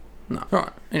No. All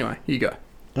right. Anyway, you go.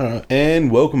 All right.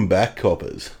 And welcome back,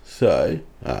 coppers. So,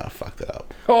 fuck that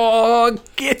up. Oh,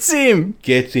 gets him.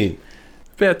 Gets in.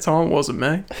 About time it wasn't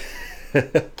me.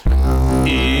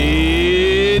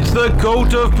 It's the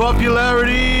Cult of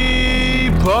Popularity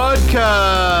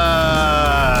Podcast.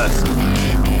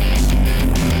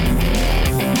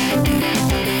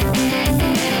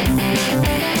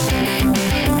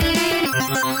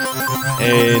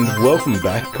 And welcome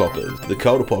back, coppers, to the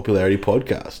Cult of Popularity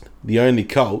Podcast, the only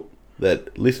cult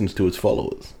that listens to its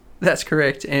followers. That's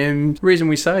correct. And the reason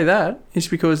we say that is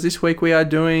because this week we are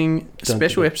doing a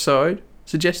special episode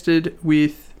suggested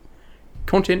with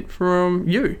content from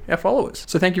you, our followers.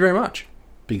 So thank you very much.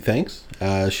 Big thanks.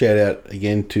 Shout out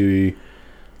again to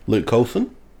Luke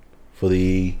Colson for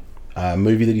the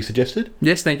movie that he suggested.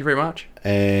 Yes, thank you very much.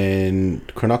 And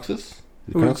Chronoxus.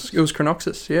 It was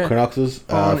Chronoxus, yeah. Chronoxus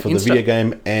for Insta. the video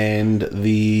game and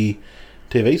the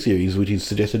TV series, which is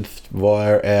suggested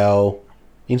via our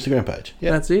Instagram page.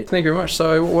 Yeah, that's it. Thank you very much.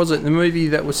 So what was it? The movie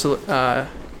that was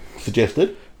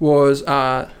Suggested was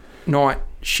Night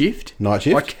Shift. Night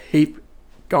Shift. I keep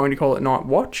going to call it Night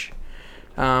Watch.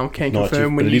 Can Night confirm Shift,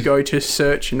 when but it you is- go to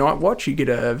search Night Watch, you get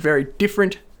a very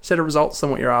different set of results than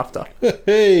what you're after.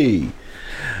 Hey,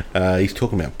 he's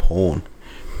talking about porn.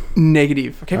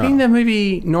 Negative. I kept getting that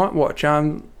movie Night Watch. I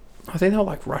think they were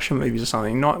like Russian movies or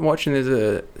something. Night Watch, and there's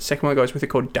a second one that goes with it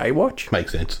called Day Watch.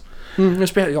 Makes sense.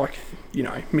 It's about like, you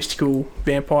know, mystical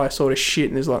vampire sort of shit,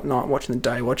 and there's like Night Watch and the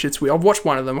Day Watch. It's weird. I've watched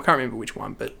one of them. I can't remember which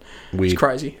one, but Weird. it's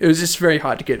crazy. It was just very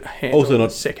hard to get a handle Also on not-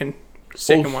 the second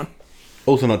also- one.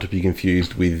 Also, not to be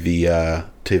confused with the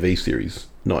TV series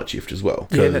Night Shift as well.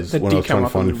 Yeah, Because that when I was did come trying to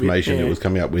up a find little bit, information, yeah. it was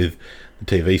coming up with the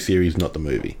TV series, not the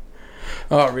movie.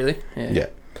 Oh, really? Yeah.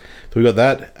 So we got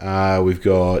that. We've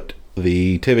got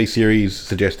the TV series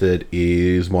suggested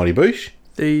is Mighty Boosh.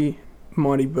 The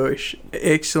Mighty Bush.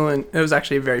 Excellent. It was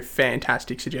actually a very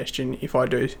fantastic suggestion. If I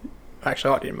do...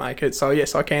 Actually, I didn't make it, so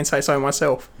yes, I can say so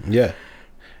myself. Yeah.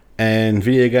 And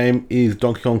video game is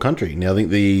Donkey Kong Country. Now, I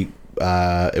think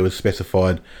it was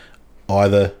specified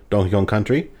either Donkey Kong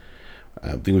Country.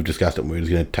 I think we've discussed it. We're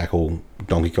just going to tackle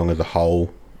Donkey Kong as a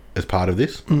whole as part of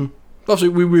this. Obviously,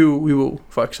 we will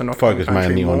focus on Donkey Kong Country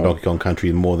Mainly on more. Donkey Kong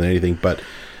Country more than anything, but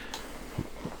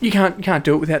You can't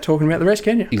do it without talking about the rest,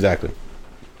 can you? exactly.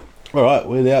 All right,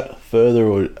 without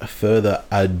further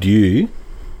ado,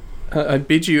 I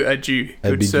bid you adieu,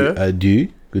 good sir. Adieu,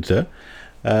 good sir.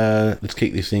 Let's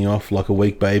kick this thing off like a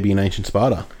weak baby in ancient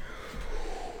Sparta.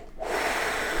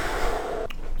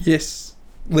 Yes,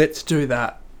 let's do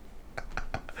that.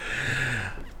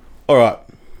 All right,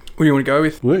 What do you want to go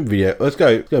with? we went video. Let's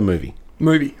go movie.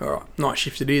 Movie. All right, Night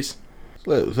Shift it is.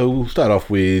 So we'll start off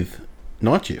with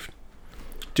Night Shift.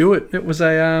 Do it. It was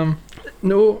a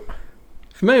no.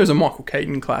 For me, it was a Michael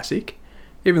Keaton classic,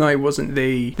 even though he wasn't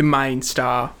the main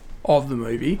star of the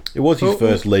movie. It was his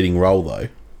first leading role though,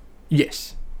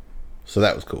 Yes, so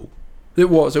that was cool. it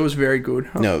was. It was very good.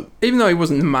 No, Even though he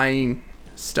wasn't the main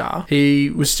star, he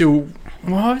was still.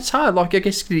 Well, it's hard. Like, I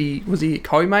guess was he a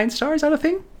co-main star? Is that a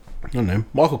thing? I don't know.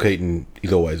 Michael Keaton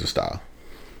is always a star.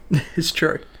 It's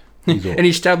true. He's And he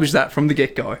established that from the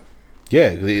get-go.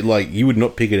 Yeah, like you would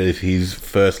not pick it as his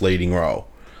first leading role.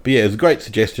 But yeah, it was a great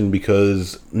suggestion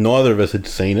because neither of us had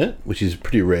seen it, which is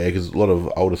pretty rare because a lot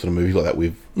of older sort of movies like that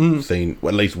we've seen. Well,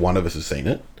 at least one of us has seen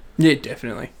it. Yeah,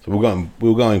 definitely. So we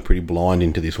were going pretty blind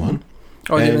into this one.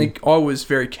 I was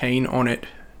very keen on it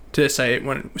to say it,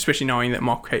 especially knowing that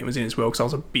Michael Keaton was in as well, because I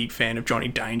was a big fan of Johnny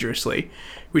Dangerously,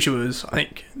 which was, I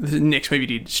think, the next movie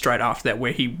he did straight after that,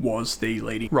 where he was the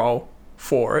leading role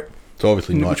for it, So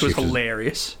obviously which was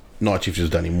hilarious. Night Shift has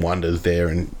done him wonders there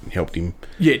and helped him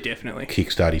Yeah, definitely.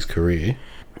 kickstart his career.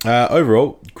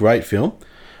 Overall, great film.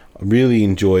 I really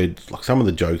enjoyed, like, some of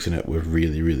the jokes in it were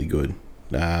really, really good.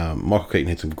 Michael Keaton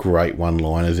had some great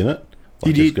one-liners in it.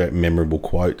 Like, He just did. great memorable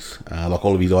quotes. Like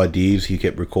all of his ideas he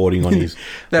kept recording on his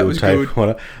That little was tape good.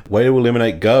 recorder. Way to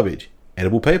eliminate garbage.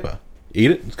 Edible paper. Eat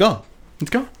it, it's gone.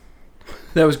 It's gone.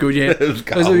 That was good, yeah. It was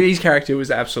gold. His character was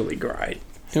absolutely great.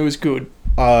 It was good.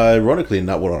 Ironically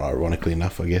enough, well, not ironically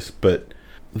enough, I guess, but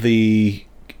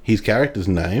his character's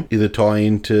name is a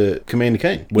tie-in to Commander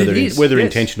Keen. Whether is, whether yes.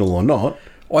 intentional or not.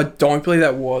 I don't believe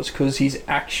that was, because his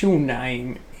actual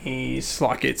name is,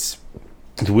 like, it's...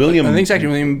 It's William... I think it's actually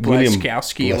William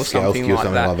Blazkowski or something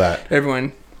like that.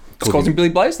 Everyone calls him Billy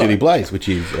Blaze, though. Billy Blaze, which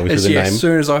is obviously the name. As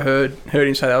soon as I heard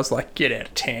him say that, I was like, get out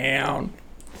of town.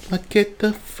 Like, get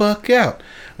the fuck out.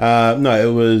 No,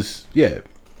 it was,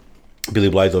 Billy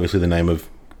Blaze, obviously the name of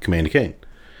Commander Keen.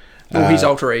 Well, his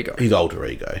alter ego. His alter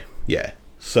ego, yeah.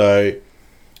 So,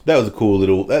 that was a cool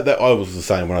little... That I was the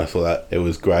same when I saw that. It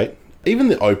was great. Even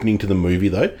the opening to the movie,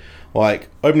 though. Like,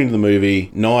 opening to the movie,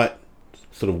 night,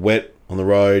 sort of wet on the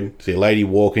road, see a lady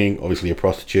walking, obviously a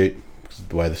prostitute, because of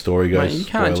the way the story goes. Mate, you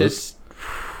can't Spoilers. just...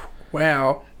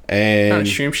 Wow. And Can't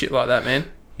assume shit like that, man.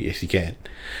 yes, you can.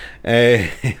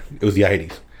 And it was the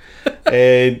 80s.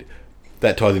 And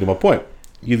that ties into my point.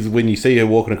 When you see her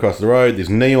walking across the road, there's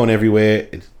neon everywhere,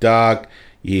 it's dark,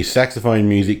 you hear saxophone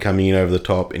music coming in over the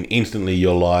top, and instantly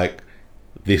you're like,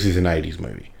 this is an 80s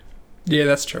movie. Yeah,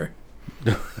 that's true.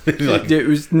 Like, There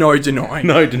was no denying.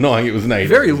 no denying it was an 80s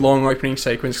Very movie. long opening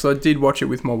sequence, because I did watch it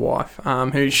with my wife,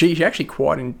 who she actually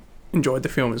quite enjoyed the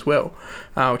film as well,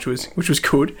 which was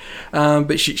good.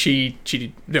 But she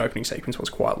did, the opening sequence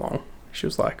was quite long. She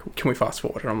was like, "Can we fast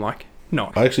forward?" And I'm like,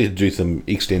 "No." I actually had to do some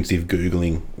extensive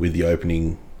Googling with the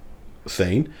opening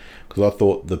scene, because I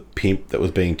thought the pimp that was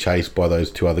being chased by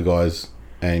those two other guys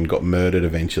and got murdered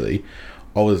eventually,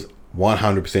 I was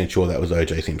 100% sure that was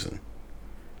O.J. Simpson.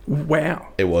 Wow.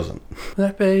 It wasn't.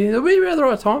 That'd be about the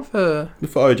right time for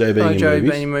For O.J. being OJ in movies.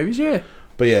 being in movies, yeah.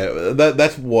 But yeah,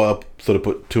 that's why I sort of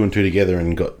put 2 and 2 together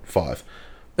and got 5.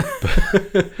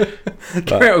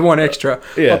 Come out with one extra.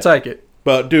 Yeah. I'll take it.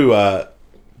 But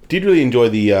did really enjoy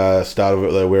the start of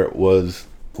it though,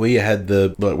 where you had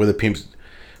where the pimps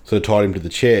sort of tied him to the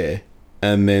chair,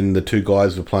 and then the two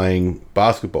guys were playing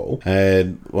basketball,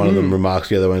 and one of them remarks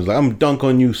to the other one, he's like, "I'm dunk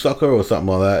on you, sucker," or something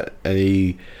like that, and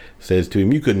he says to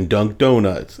him, "You couldn't dunk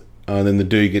donuts." And then the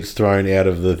dude gets thrown out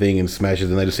of the thing and smashes,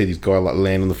 and they just see this guy like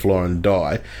land on the floor and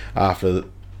die after the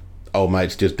old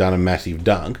mate's just done a massive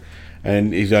dunk,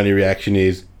 and his only reaction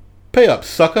is, "Pay up,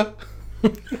 sucker."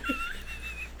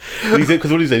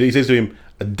 Because what he said, he says to him,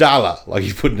 $1, like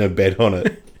he's putting a bet on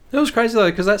it. It was crazy though,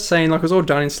 because that scene, like, it was all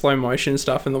done in slow motion and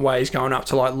stuff, and the way he's going up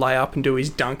to like lay up and do his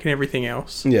dunk and everything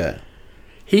else. Yeah.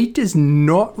 He does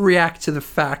not react to the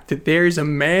fact that there is a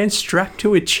man strapped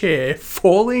to a chair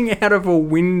falling out of a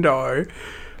window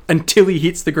until he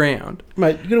hits the ground.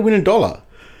 Mate, you're going to win $1.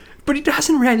 But he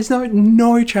doesn't react. There's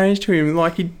no change to him.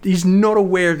 Like, he's not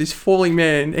aware of this falling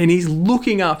man, and he's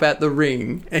looking up at the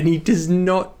ring, and he does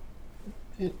not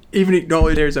even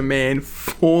acknowledge there is a man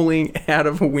falling out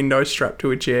of a window strapped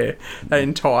to a chair that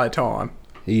entire time.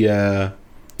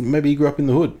 Maybe he grew up in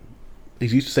the hood.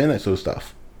 He's used to seeing that sort of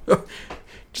stuff.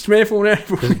 Just a man falling out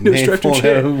of a window strapped to a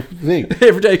chair. Thing.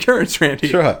 Everyday occurrence around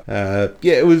That's here. right.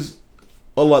 It was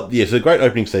it's a great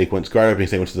opening sequence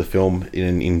of the film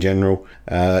in general.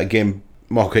 Again,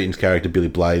 Michael Keaton's character, Billy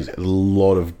Blaze, a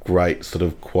lot of great sort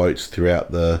of quotes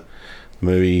throughout the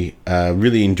movie.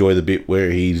 Really enjoy the bit where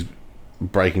he's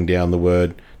breaking down the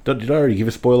word. Did I already give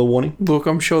a spoiler warning? Look,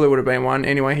 I'm sure there would have been one.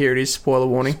 Anyway, here it is. Spoiler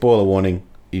warning. Spoiler warning.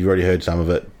 You've already heard some of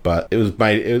it, but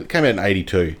it came out in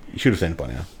 82. You should have seen it by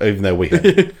now, even though we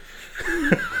had.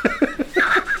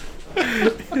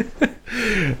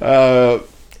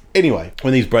 Anyway,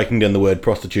 when he's breaking down the word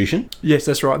prostitution. Yes,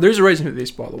 that's right. There's a reason for this,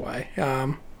 by the way. I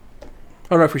don't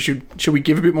know if we should we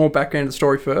give a bit more background to the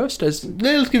story first? Let's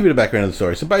give a bit of background of the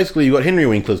story. So basically, you've got Henry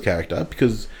Winkler's character,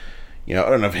 because, I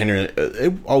don't know if Henry...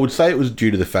 I would say it was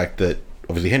due to the fact that,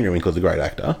 obviously, Henry Winkler's a great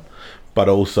actor, but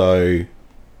also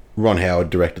Ron Howard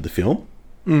directed the film.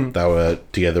 They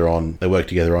worked together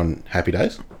on Happy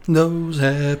Days. Those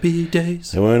happy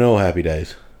days. They weren't all happy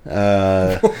days.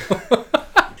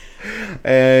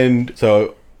 And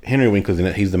so Henry Winkler's in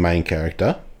it. He's the main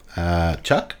character.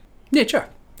 Chuck. Yeah, Chuck.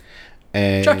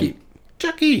 And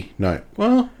Chucky. No.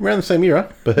 Well, around the same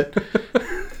era, but...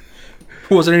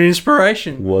 Was it an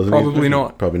inspiration? Probably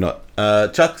not. Probably not.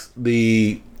 Chuck's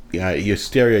your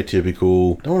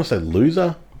stereotypical, I don't want to say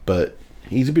loser, but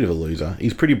he's a bit of a loser.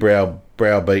 He's pretty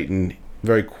browbeaten,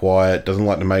 very quiet, doesn't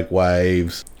like to make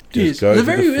waves. Just goes with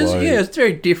the flow. It's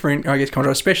very different, I guess,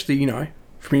 contrast, especially,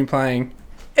 from him playing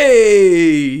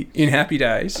in Happy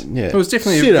Days. Yeah. It was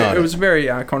definitely It was a very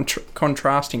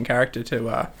contrasting character to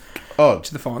the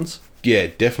Fonz. Yeah,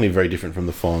 definitely very different from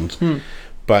the Fonz.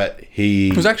 But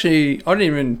It was actually, I didn't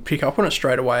even pick up on it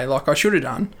straight away, like I should have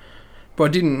done, but I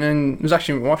didn't, and it was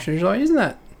actually my wife, she was like, isn't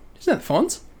that the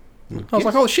Fonz? I was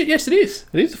like, oh shit, yes it is.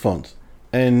 It is the Fonz.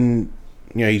 And,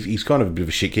 he's kind of a bit of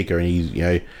a shit kicker, and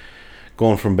he's,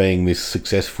 gone from being this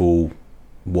successful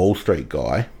Wall Street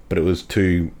guy, but it was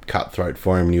too cutthroat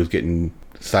for him, and he was getting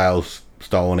sales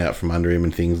stolen out from under him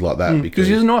and things like that. Because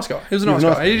he was a nice guy. He was a nice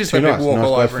guy. He just let people walk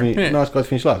all over him. Yeah. Nice guy to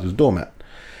finish last. He was a doormat.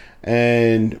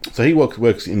 And so he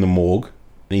works in the morgue,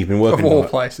 and he's been working... Of all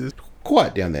places.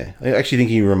 Quiet down there. I actually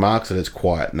think he remarks that it's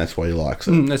quiet, and that's why he likes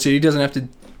it. That's it. He doesn't have to...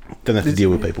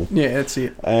 deal with people. Yeah, that's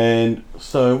it. And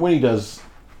so when he does...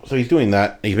 So he's doing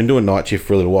that. He's been doing night shift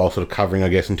for a little while, sort of covering, I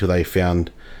guess, until they found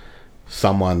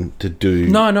someone to do.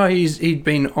 No, he'd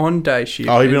been on day shift.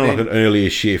 Oh, he'd been on like an earlier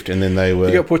shift, and then they were.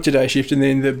 He got put to day shift, and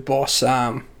then the boss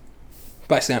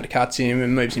basically undercuts him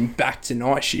and moves him back to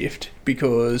night shift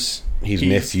because his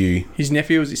nephew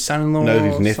was his son-in-law. No,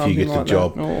 his nephew something gets like the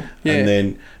job, yeah. and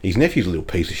then his nephew's a little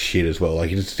piece of shit as well. Like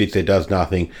he just sits there, does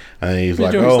nothing, and then he's What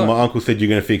like, are you doing? "Oh, It's my uncle said you're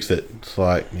going to fix it." It's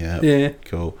like, Yeah.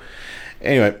 cool.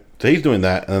 Anyway, so he's doing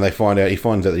that, and then he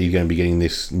finds out that he's going to be getting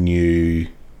this new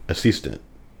assistant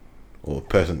or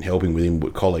person helping with him,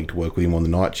 colleague to work with him on the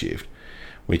night shift,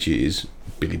 which is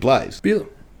Billy Blaze. Bill.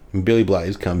 And Billy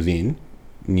Blaze comes in,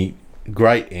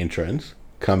 great entrance,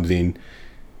 comes in,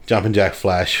 jumping jack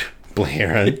flash,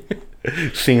 blaring,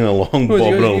 singing along,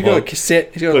 bobbing along. He's got a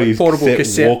cassette. He's got a portable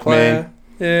cassette player.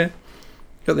 Yeah.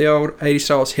 Got the old 80s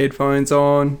styles headphones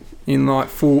on in like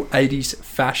full 80s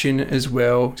fashion as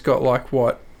well. He's got like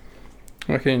what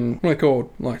are they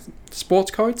called? Like sports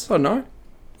coats? I don't know.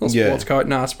 Not sports coat.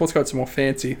 Nah, sports coats are more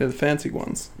fancy. They're the fancy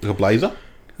ones. Like a blazer?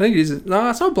 I think it is. No,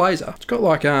 it's not a blazer. It's got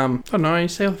like, I don't know, you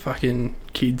see how the fucking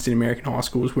kids in American high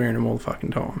schools wearing them all the fucking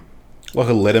time. Like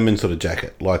a Letterman sort of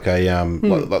jacket. Like a,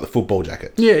 like the football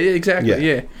jacket. Yeah, exactly, yeah.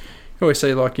 You Yeah. always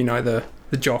see like, the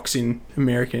jocks in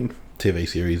American TV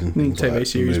series and things like that. TV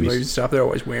series, movies and stuff, they're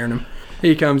always wearing them.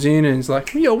 He comes in and he's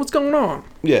like, yo, what's going on?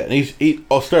 Yeah, and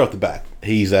I'll straight off the bat,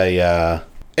 he's a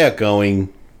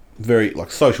outgoing, very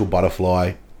like social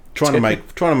butterfly, trying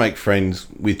to make friends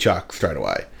with Chuck straight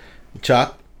away.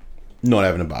 Chuck, not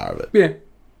having a bar of it. Yeah.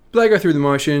 But they go through the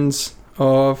motions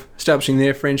of establishing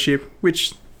their friendship,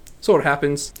 which sort of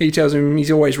happens. He tells him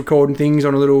he's always recording things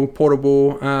on a little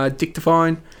portable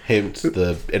dictaphone. Hence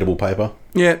the edible paper.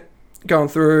 Yeah. Going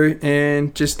through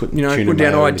and just, putting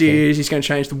down ideas. He's going to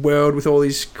change the world with all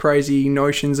these crazy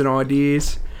notions and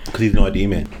ideas. Because he's an idea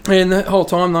man. And the whole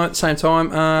time, though, at the same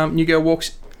time, New Girl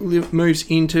moves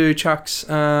into Chuck's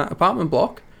apartment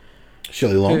block.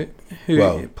 Shelley Long.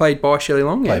 Who played by Shelley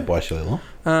Long. Played by Shelley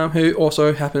Long. Who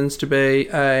also happens to be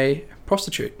a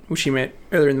prostitute, which he met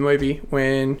earlier in the movie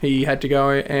when he had to go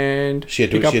and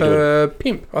pick up a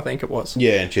pimp, I think it was.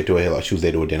 Yeah, and she had to, like, she was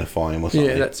there to identify him or something.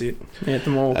 Yeah, that's it. Yeah, at the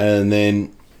mall. And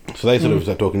then, so they sort of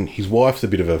start talking. His wife's a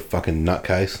bit of a fucking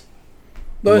nutcase.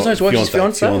 No, his wife's his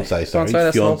fiancé. Fiancé's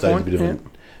a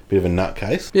bit of a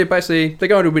nutcase. Yeah, basically, they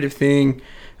go into a bit of a thing.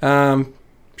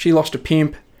 She lost a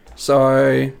pimp,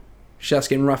 so she starts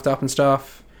getting roughed up and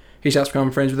stuff. He starts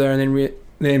becoming friends with her, and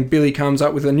then Billy comes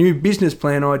up with a new business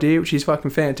plan idea, which is fucking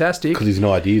fantastic. Because he's an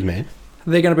ideas man.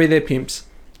 They're going to be their pimps.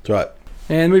 That's right.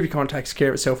 And the movie kind of takes care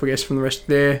of itself, I guess, from the rest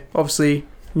there. Obviously,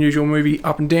 usual movie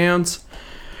up and downs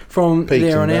from Peaks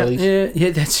there on and out. valleys.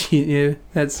 Yeah, that's it. Yeah,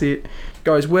 that's it.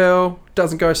 Goes well,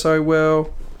 doesn't go so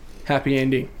well. Happy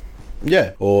ending.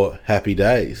 Yeah, or happy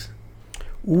days.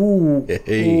 Ooh.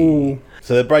 Hey. Ooh.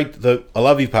 So I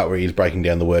love his part where he's breaking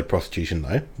down the word prostitution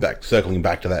though. Circling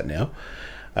back to that now,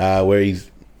 where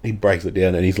he breaks it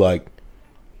down and he's like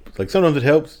sometimes it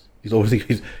helps. He's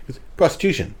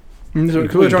prostitution. That's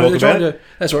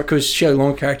right, because Shelley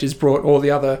Long characters brought all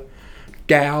the other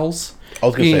gals. I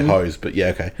was going to say hoes, but yeah,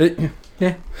 okay.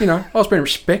 Yeah, I was being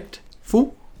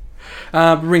respectful.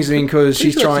 Brings them in because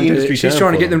she's trying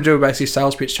to get them to do basically a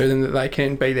sales pitch to them that they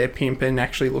can be their pimp and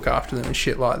actually look after them and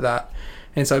shit like that.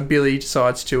 And so Billy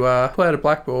decides to pull out a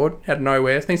blackboard out of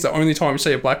nowhere. I think it's the only time you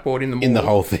see a blackboard in the mall. In the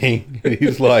whole thing.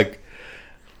 He's like,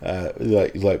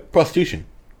 prostitution.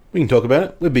 We can talk about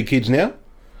it. We're big kids now.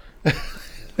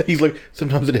 He's like,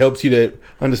 sometimes it helps you to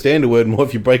understand a word more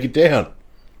if you break it down.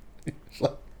 It's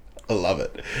like, I love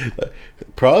it.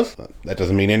 Pros? That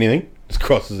doesn't mean anything. Just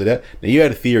crosses it out. Now, you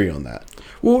had a theory on that.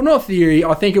 Well, not a theory.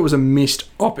 I think it was a missed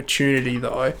opportunity,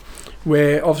 though,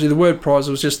 where obviously the word pros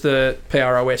was just the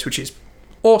PROS, which is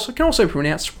can also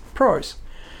pronounce pros.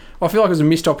 I feel like it was a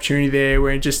missed opportunity there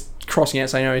where just crossing out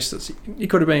saying, it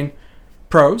could have been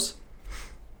pros.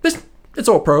 It's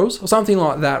all pros or something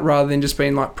like that rather than just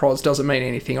being like pros doesn't mean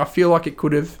anything. I feel like it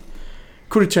could have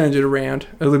turned it around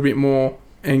a little bit more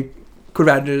and could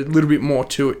have added a little bit more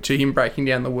to it, to him breaking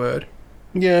down the word.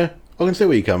 Yeah, I can see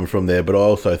where you're coming from there, but I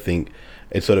also think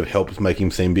it sort of helps make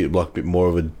him seem a bit more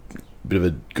of a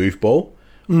goofball.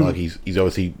 Like he's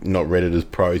obviously not read it as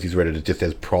pros, he's read it just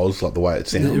as pros, like the way it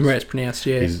sounds. The way it's pronounced,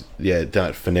 yeah. He's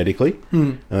done it phonetically.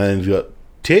 And then he's got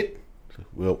tit.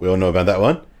 We all know about that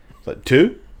one. It's like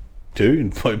two,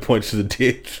 and points to the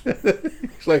tits.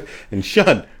 It's like, and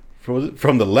shun,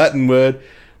 from the Latin word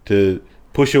to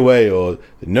push away or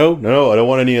no, I don't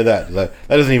want any of that. It's like,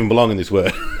 that doesn't even belong in this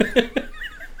word.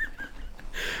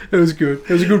 It was good. It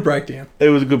was a good breakdown. It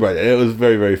was a good breakdown. It was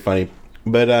very, very funny.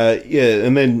 But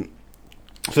and then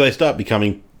so they start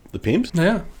becoming the pimps.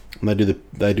 Yeah. And they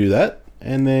do that,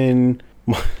 and then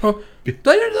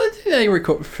they they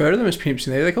refer to them as pimps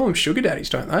in there. They call them sugar daddies,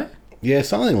 don't they? Yeah,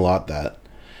 something like that.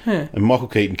 Yeah. And Michael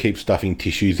Keaton keeps stuffing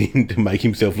tissues in to make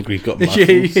himself look like he's got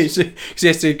muscles.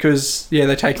 Because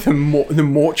they take the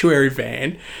mortuary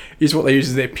van is what they use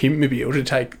as their pimp mobile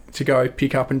to go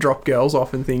pick up and drop girls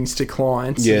off and things to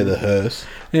clients. Yeah, the hearse.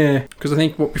 Yeah, because I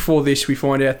think before this we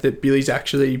find out that Billy's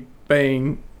actually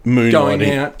been Moonlighting.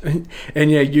 going out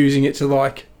and using it to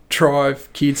like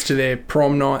drive kids to their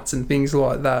prom nights and things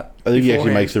like that. I think he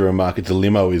actually makes the remark, it's a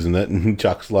limo, isn't it? And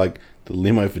Chuck's like, the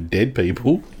limo for dead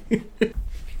people.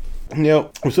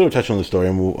 Now, we've sort of touched on the story,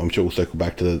 and I'm sure we'll circle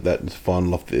back to that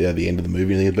final off the end of the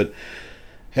movie. But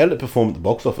how did it perform at the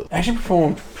box office? It actually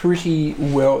performed pretty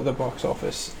well at the box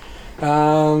office. I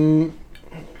don't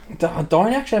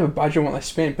actually have a budget on what they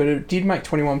spent, but it did make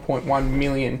 $21.1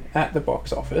 million at the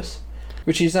box office,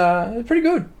 which is pretty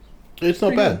good. It's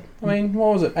not bad. Good. I mean,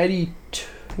 what was it,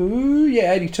 82?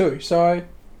 Yeah, 82. So,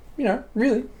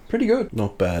 really pretty good.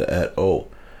 Not bad at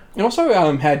all. It also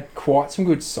had quite some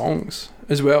good songs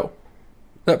as well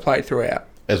that played throughout.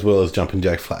 As well as Jumpin'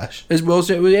 Jack Flash. As well as,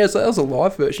 that was a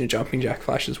live version of Jumping Jack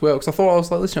Flash as well. Because I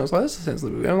thought, this sounds a little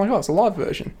bit good. I'm like, it's a live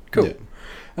version. Cool.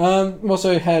 Yeah.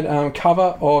 Also had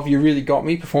cover of You Really Got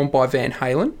Me performed by Van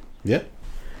Halen. Yeah.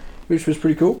 Which was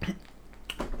pretty cool.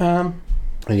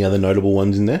 Any other notable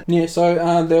ones in there? Yeah,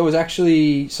 so there was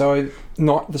actually the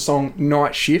song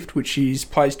Night Shift, which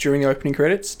plays during the opening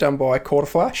credits, done by Quarter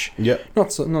Flash. Yep.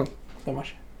 Not so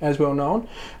much as well known.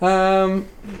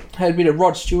 Had a bit of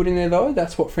Rod Stewart in there though.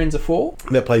 That's What Friends Are For.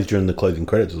 That plays during the closing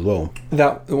credits as well.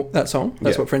 That song.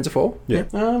 That's What Friends Are For. Yeah.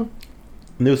 And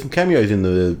there were some cameos in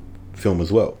the film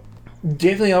as well.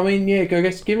 Definitely. I mean, I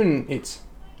guess given its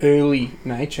early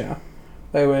nature,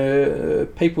 they were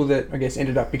people that I guess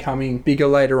ended up becoming bigger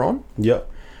later on. Yep.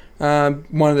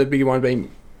 One of the bigger ones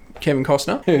being Kevin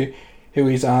Costner, who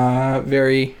is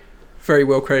very, very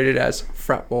well credited as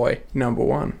frat boy number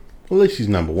one. Well, at least he's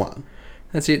number one.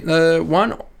 That's it. The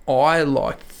one I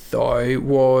liked though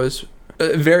was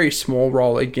a very small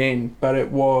role again, but it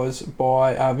was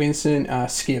by Vincent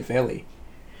Schiavelli,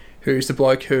 who's the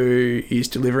bloke who is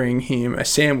delivering him a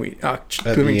sandwich,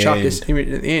 delivering Chuck a sandwich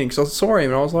at the end. Because I saw him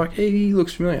and I was like, hey, he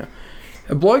looks familiar.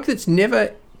 A bloke that's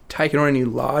never taken on any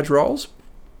large roles,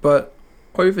 but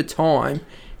over time,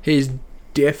 he's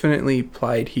definitely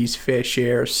played his fair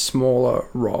share of smaller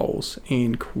roles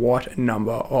in quite a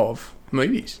number of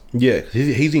movies. Yeah,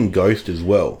 he's in Ghost as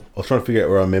well. I was trying to figure out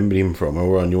where I remembered him from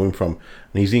or where I knew him from.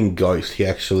 And he's in Ghost.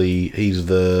 He's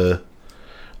the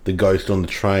ghost on the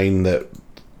train that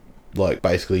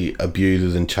basically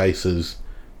abuses and chases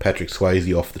Patrick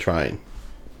Swayze off the train.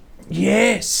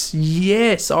 Yes,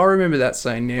 I remember that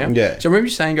scene now. Yeah. So I remember you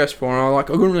saying Ghost before, and I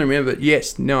couldn't really remember, but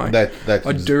yes, no. I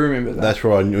do remember that. That's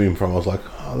where I knew him from. I was like,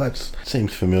 oh, that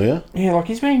seems familiar. Yeah,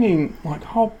 he's been in a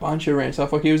whole bunch of random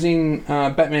stuff. He was in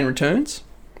Batman Returns,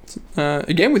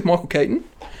 again with Michael Keaton.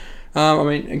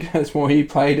 That's more, he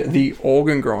played the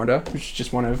organ grinder, which is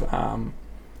just one of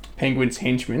Penguin's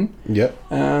henchmen. Yep.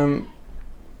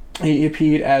 He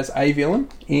appeared as a villain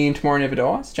in Tomorrow Never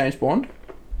Dies, James Bond.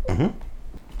 Mm-hmm.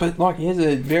 But he has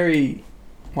a very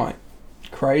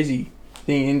crazy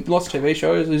thing in lots of TV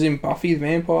shows. He was in Buffy the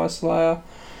Vampire Slayer.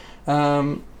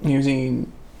 He was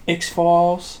in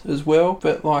X-Files as well.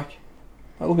 But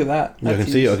look at that. Yeah,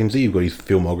 I can see you've got his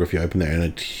filmography open there, and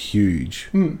it's huge.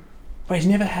 But he's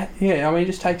never had. Yeah, he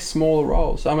just takes smaller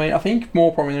roles. I think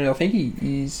more prominently,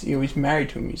 he's married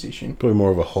to a musician. Probably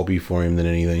more of a hobby for him than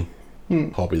anything.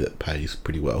 Hobby that pays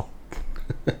pretty well.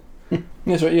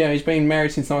 That's right. Yeah, he's been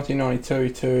married since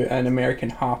 1992 to an American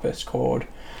harpist called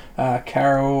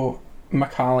Carol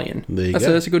McCarlian. There you go.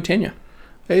 That's a good tenure.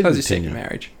 That was his second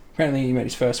marriage. Apparently, he met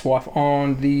his first wife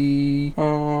on who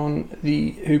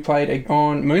played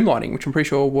on Moonlighting, which I'm pretty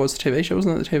sure was the TV show,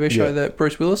 wasn't it? The TV show that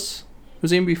Bruce Willis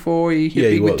was in before he hit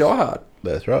big with Die Hard.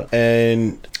 That's right.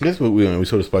 And I guess we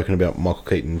sort of spoken about Michael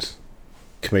Keaton's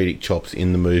comedic chops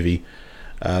in the movie.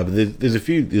 But there's a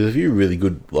few really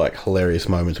good hilarious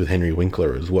moments with Henry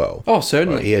Winkler as well. Oh,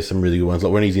 certainly. He has some really good ones.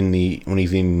 Like when he's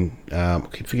in I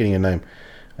keep forgetting her name.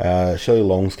 Shelley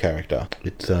Long's character.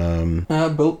 It's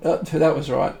that was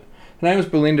right. Her name was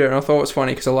Belinda, and I thought it was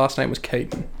funny because her last name was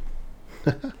Keaton.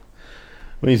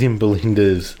 When he's in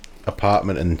Belinda's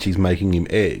apartment and she's making him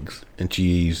eggs, and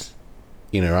she's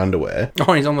in her underwear. Oh,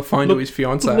 and he's on the phone to his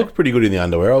fiancée. Looked pretty good in the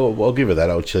underwear. I'll give her that.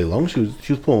 Old Shelley Long. She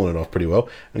was pulling it off pretty well.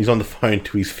 And he's on the phone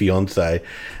to his fiancée,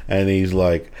 and he's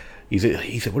like, he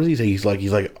said, what does he say?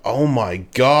 He's like, oh my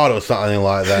god, or something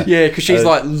like that. Yeah, because she's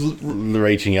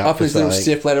reaching up his little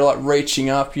step ladder, reaching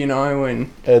up, and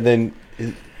then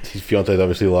his fiance's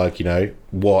obviously like,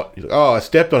 what? He's like, oh, I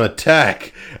stepped on a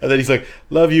tack. And then he's like,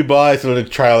 love you, bye, sort of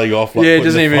trailing off. Like, Yeah,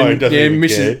 doesn't even care.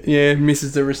 misses,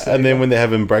 misses the receiver. And then when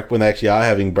when they actually are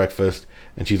having breakfast,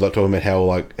 and she's like talking about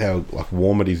how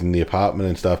warm it is in the apartment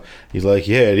and stuff. He's like,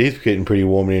 yeah, it is getting pretty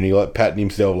warm in here. And he like patting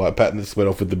himself, like patting the sweat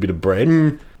off with a bit of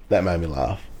bread. That made me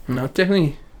laugh. No,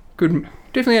 definitely good.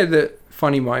 Definitely had the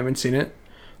funny moments in it.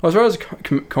 As far as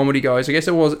comedy goes, I guess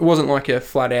it wasn't like a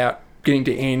flat out getting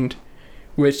to end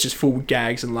where it's just full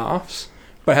gags and laughs,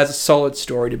 but it has a solid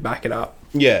story to back it up.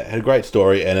 Yeah, it had a great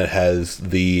story, and it has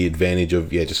the advantage of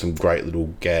just some great little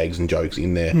gags and jokes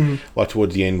in there. Like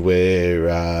towards the end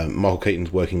where Michael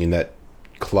Keaton's working in that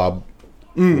club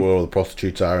where all the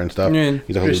prostitutes are and stuff. Yeah,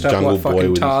 he's like a little jungle like boy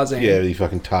with Tarzan. his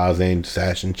fucking Tarzan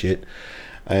sash and shit.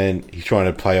 And he's trying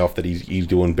to play off that he's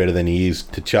doing better than he is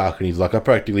to Chuck, and he's like, I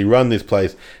practically run this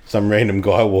place. Some random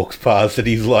guy walks past and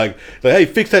he's like, hey,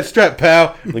 fix that strap,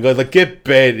 pal. And the guy's like, get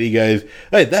bed. He goes,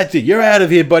 hey, that's it, you're out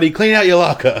of here, buddy, clean out your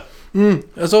locker.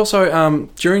 There's also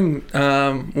during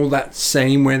all that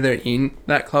scene where they're in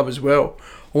that club as well.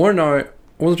 I want to know,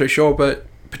 I wasn't too sure, but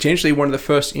potentially one of the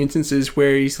first instances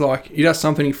where he's like, he does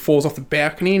something, he falls off the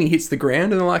balcony and he hits the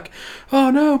ground, and they're like, oh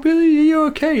no, Billy, are you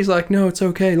okay? He's like, no, it's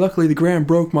okay. Luckily the ground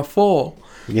broke my fall.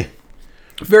 Yeah.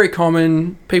 Very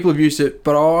common. People have used it,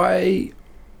 but I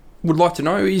would like to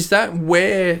know, is that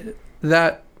where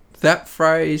that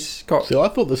phrase got So I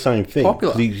thought the same thing.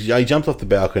 popular? He jumps off the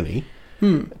balcony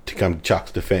to come to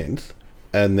Chuck's defence,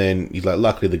 and then he's like,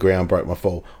 luckily the ground broke my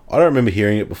fall. I don't remember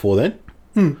hearing it before then.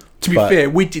 To be fair,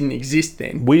 we didn't exist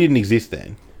then. We didn't exist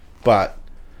then. But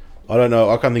I don't know,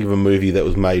 I can't think of a movie that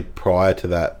was made prior to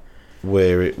that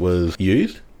where it was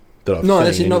used that I've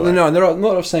seen. Not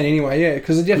I've seen anyway, yeah.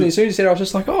 Because definitely as soon as you said it, I was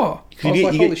just like,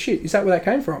 holy shit, is that where that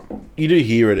came from? You do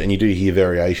hear it, and you do hear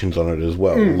variations on it as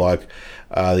well. Like,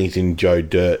 I think it's in Joe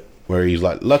Dirt, where he's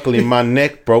like, luckily my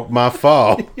neck broke my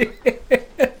fall.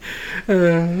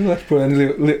 Let's put a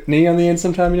little knee on the end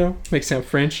sometime, Makes it sound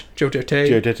French. Joe Dirt.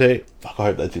 Joe Dirt. Fuck, I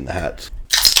hope that's in the hats.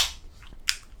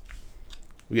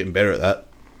 We're getting better at that.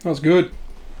 That was good.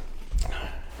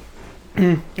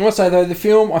 I must say, though, the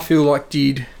film, I feel like,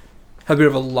 did have a bit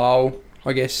of a lull,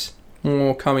 I guess,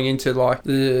 more coming into, like,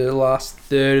 the last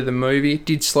third of the movie. It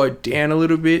did slow down a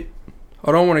little bit.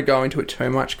 I don't want to go into it too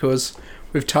much, because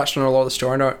we've touched on a lot of the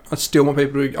story. I still want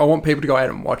people to go out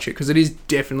and watch it, because it is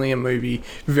definitely a movie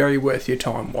very worth your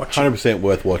time watching. 100%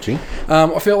 worth watching.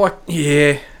 I feel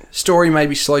like, story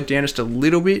maybe slowed down just a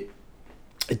little bit.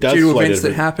 It does due to events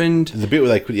that happened. There's a bit where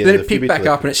they could... then it picked back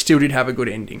up, and it still did have a good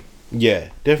ending. Yeah,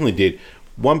 definitely did.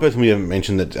 One person we haven't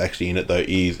mentioned that's actually in it, though,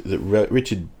 is it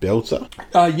Richard Belzer?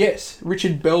 Yes,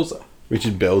 Richard Belzer.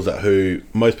 Richard Belzer, who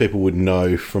most people would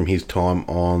know from his time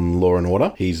on Law and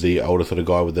Order. He's the older sort of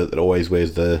guy that always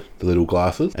wears the little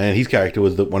glasses. And his character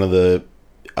was one of the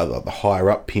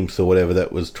higher-up pimps or whatever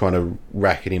that was trying to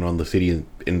racket in on the city and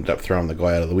ended up throwing the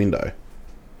guy out of the window.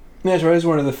 That's right. He's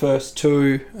one of the first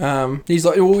two. He's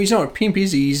like, well, he's not a pimp,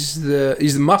 is he? He's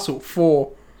the muscle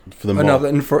for the mob.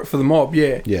 For the mob.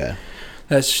 Yeah. Yeah.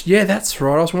 That's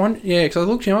right. I was wondering. Yeah, because I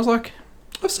looked at him, I was like,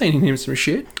 I've seen him in some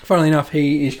shit. Funnily enough,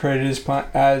 he is credited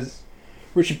as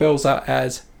Richard Belzer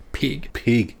as Pig.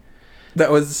 Pig. That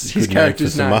was his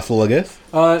character's name. Muscle, I guess.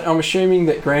 I'm assuming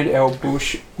that Grant L.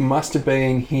 Bush must have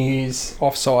been his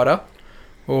offsider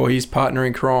or his partner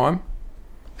in crime.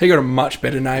 He got a much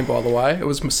better name, by the way. It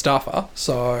was Mustafa.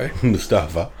 So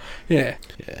Mustafa. Yeah.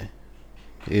 Yeah.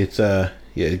 It's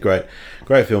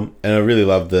great film, and I really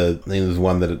love I think there's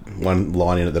one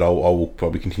line in it that I will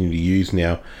probably continue to use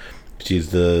now, which is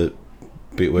the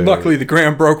bit where luckily the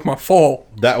ground broke my fall.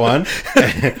 That one.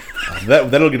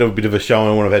 that'll get a bit of a show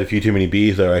on when I've had a few too many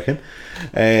beers, I reckon.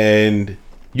 And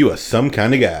you are some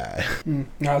kind of guy.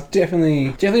 No, it's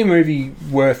definitely a movie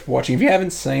worth watching. If you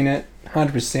haven't seen it,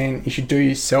 100%, you should do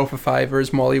yourself a favour,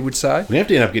 as Molly would say. We have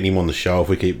to end up getting him on the show if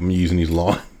we keep using his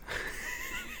line.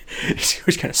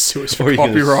 He's going to sue us for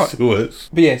copyright. Sue us.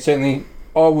 But yeah, certainly,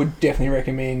 I would definitely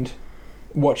recommend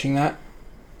watching that.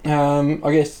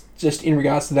 I guess just in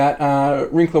regards to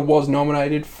that, Winkler was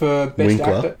nominated for Best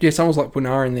Actor. Yeah, someone's like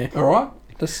Bunara in there. All right.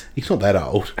 He's not that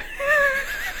old.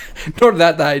 Not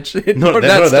at that age. Not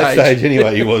at that stage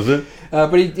anyway, he wasn't.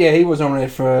 But he was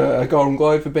nominated for a Golden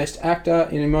Globe for Best Actor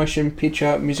in a Motion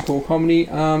Picture Musical Comedy.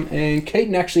 And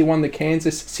Keaton actually won the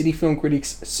Kansas City Film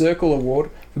Critics Circle Award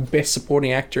for Best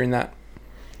Supporting Actor in that.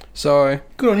 So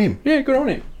good on him. Yeah, good on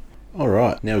him. All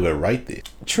right, now we've got to rate this.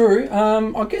 True.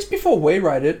 I guess before we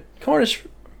rate it,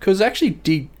 because it actually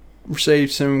did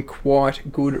receive some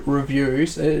quite good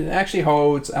reviews. It actually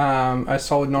holds a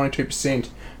solid 92%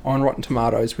 on Rotten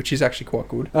Tomatoes, which is actually quite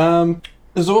good.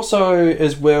 There's also,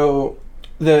 as well,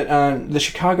 that the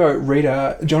Chicago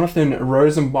Reader, Jonathan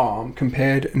Rosenbaum,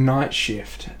 compared Night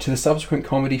Shift to the subsequent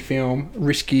comedy film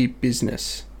Risky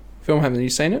Business. Film, haven't you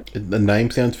seen it? The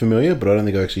name sounds familiar, but I don't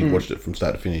think I actually watched it from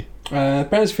start to finish.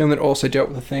 Apparently it's a film that also dealt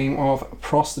with the theme of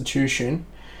prostitution.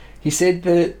 He said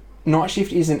that Night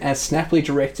Shift isn't as snappily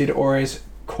directed or as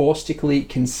caustically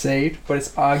conceived, but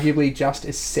it's arguably just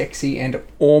as sexy and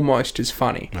almost as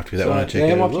funny. I have to give that one a check out.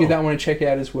 Yeah, I might as give well. that one a check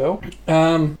out as well.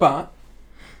 But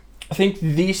I think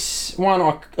this one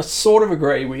I sort of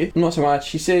agree with. Not so much.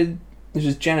 She said, this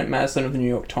was Janet Maslin of the New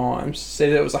York Times, said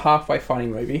it was a halfway funny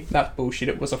movie. That's bullshit.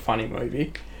 It was a funny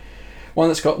movie. One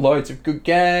that's got loads of good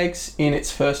gags in its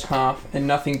first half and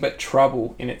nothing but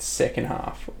trouble in its second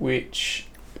half, which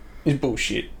is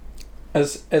bullshit.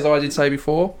 As I did say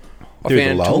before, I There is a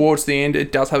found lull. towards the end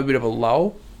it does have a bit of a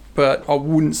lull, but I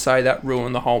wouldn't say that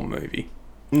ruined the whole movie.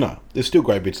 No, there's still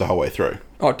great bits the whole way through.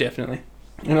 Oh, definitely.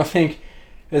 And I think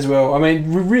as well, I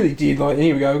mean, we really did, like,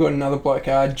 here we go, we've got another bloke,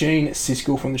 Gene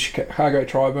Siskel from the Chicago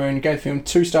Tribune, gave the film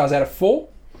 2 stars out of 4,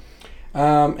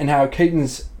 and Howard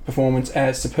Keaton's performance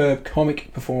as superb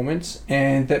comic performance,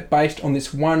 and that based on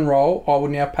this one role, I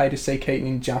would now pay to see Keaton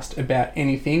in just about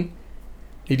anything.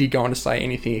 He did go on to say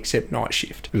anything except Night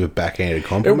Shift. It was a backhanded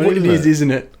compliment. It is,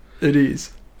 isn't it? It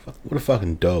is. What a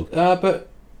fucking dog. But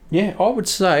yeah, I would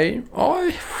say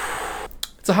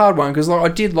it's a hard one because like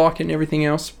I did like it and everything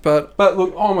else, but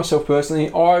look, I myself personally,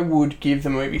 I would give the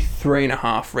movie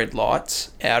 3.5 red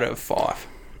lights out of 5.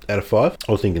 Out of 5?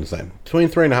 I was thinking the same. Between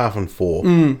 3.5 and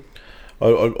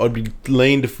 4. I'd be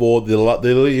leaned to 4. There's that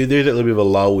little bit of a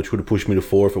lull which would have pushed me to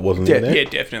 4 if it wasn't in there. Yeah,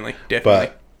 definitely.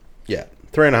 But yeah,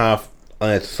 3.5. I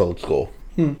think that's a solid score.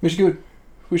 Which is good.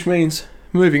 Which means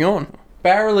moving on,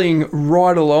 barreling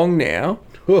right along now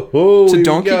to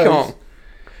Donkey Kong.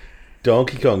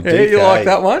 Donkey Kong. Yeah, DK. you like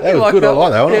that one? That You was like good. that I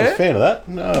like that one. one? I was Yeah. a fan of that.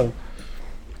 No,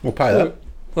 we'll pay that.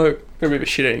 Look, got a bit of a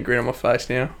shit-eating grin on my face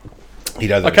now. He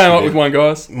does. I came up with one,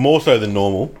 guys. More so than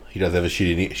normal. He does have a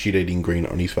shit-eating grin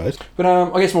on his face. But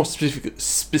I guess more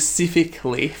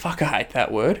specifically, fuck, I hate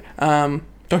that word.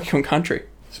 Donkey Kong Country.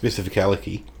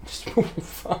 Specificality.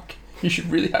 Fuck, you should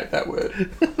really hate that word.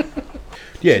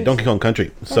 Yeah, Donkey Kong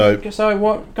Country. So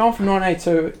what? Going from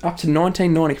 1982 up to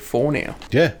 1994 now.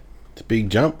 yeah, it's a big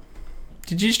jump.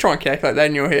 Did you just try and calculate that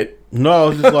in your head? No, I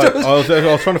was just like I was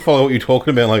trying to follow what you're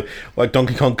talking about. Like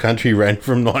Donkey Kong Country ran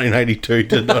from 1982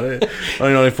 to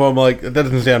 1994. I'm like, that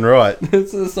doesn't sound right.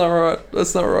 That's not right.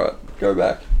 That's not right. Go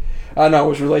back. No, it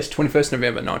was released 21st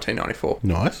November 1994.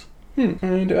 Nice.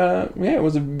 And yeah, it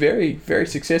was a very, very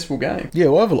successful game. Yeah,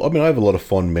 well, I have a lot of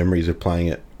fond memories of playing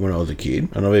it when I was a kid,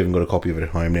 and I've even got a copy of it at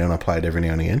home now, and I play it every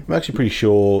now and again. I'm actually pretty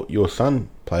sure your son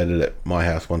played it at my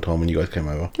house one time when you guys came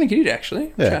over. I think you did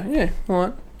actually. Yeah. Okay, yeah. All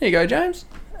right. Here you go, James.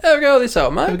 Have a go with this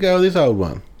old Have a mate. go with this old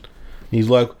one. He's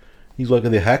like, are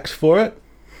there hacks for it?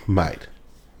 Mate,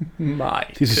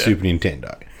 Mate. this is Super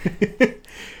Nintendo.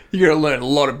 You got to learn a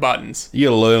lot of buttons. You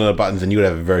gotta learn a lot of buttons and you gotta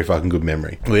have a very fucking good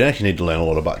memory. We don't actually need to learn a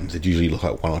lot of buttons. It usually looks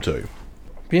like 1 or 2.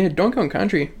 But yeah, Donkey Kong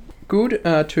Country. Good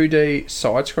 2D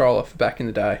side-scroller for back in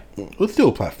the day. It's still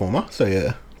a platformer, so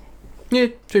yeah. Yeah,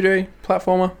 2D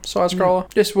platformer,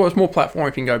 side-scroller. Just was more platform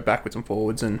if you can go backwards and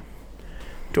forwards and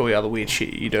do all the other weird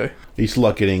shit you do. I used to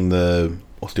like getting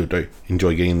I still do,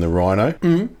 enjoy getting the Rhino.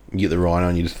 Mm-hmm. You get the Rhino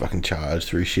and you just fucking charge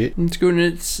through shit. It's good, and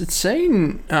it's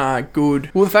seen good.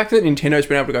 Well, the fact that Nintendo's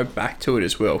been able to go back to it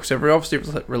as well, because they've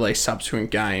obviously released subsequent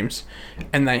games,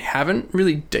 and they haven't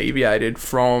really deviated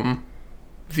from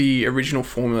the original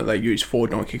formula they used for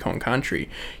Donkey Kong Country.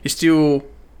 It's still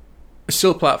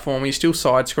a platform, you're still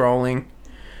side-scrolling.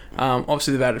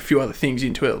 Obviously, they've added a few other things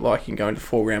into it, like you can go into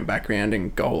foreground, background,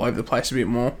 and go all over the place a bit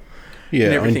more. Yeah, I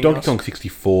mean, everything Donkey else. Kong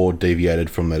 64 deviated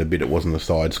from that a bit. It wasn't a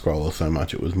side scroller so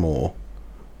much, it was more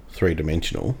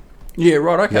 3-dimensional. Yeah,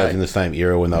 right, okay. That was in the same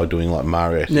era when they were doing like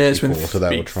Mario 64, Yeah, it's been so they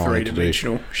were big trying to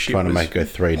three-dimensional shit trying to was make it go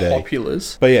 3D.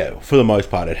 Populars. But yeah, for the most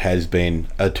part, it has been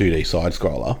a 2D side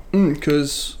scroller.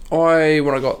 Because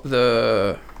when I got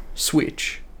the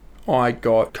Switch, I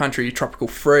got Country Tropical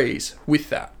Freeze with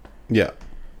that. Yeah.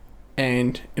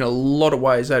 And in a lot of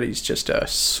ways, that is just a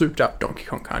souped up Donkey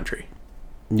Kong Country.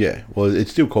 Yeah, well,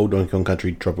 it's still called Donkey Kong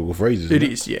Country Tropical Freeze, isn't it?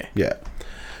 It is, yeah. Yeah.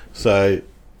 So,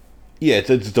 yeah, it's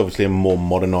obviously a more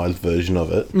modernised version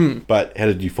of it. But how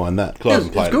did you find that? 'Cause I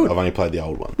haven't played good. it. I've only played the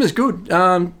old one. It's good.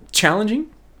 Challenging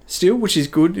still, which is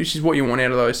good, which is what you want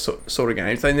out of those sort of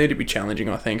games. They need to be challenging,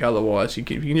 I think. Otherwise, you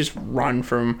can just run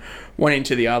from one end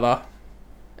to the other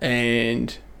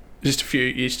and just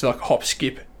you just like hop,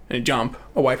 skip, and jump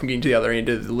away from getting to the other end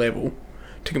of the level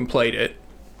to complete it.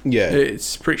 Yeah.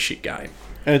 It's a pretty shit game.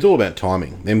 And it's all about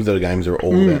timing. Them sort of games are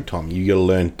all about timing. You got to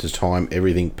learn to time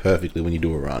everything perfectly when you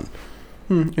do a run.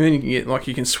 And then you can get, like,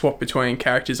 you can swap between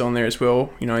characters on there as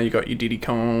well. You know, you got your Diddy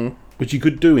Kong. Which you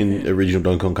could do in original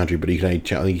Donkey Kong Country, but you can only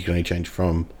I think you can only change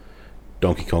from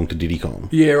Donkey Kong to Diddy Kong.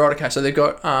 Yeah, right, okay. So they've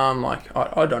got, like,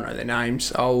 I don't know their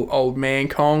names. Old Man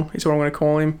Kong is what I'm going to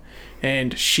call him.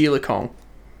 And Sheila Kong.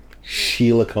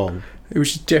 Sheila Kong.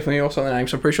 Which is definitely also the name.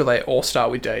 So I'm pretty sure they all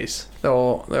start with Ds. They're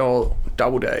all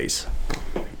double Ds.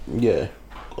 Yeah,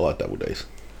 I like double Ds.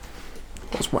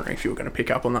 I was wondering if you were going to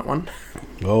pick up on that one.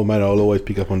 Oh, mate, I'll always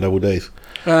pick up on double Ds.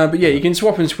 But yeah, you can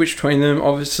swap and switch between them,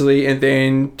 obviously, and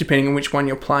then depending on which one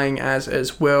you're playing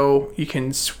as well, you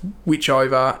can switch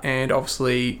over, and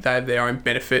obviously they have their own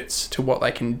benefits to what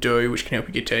they can do, which can help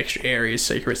you get to extra areas,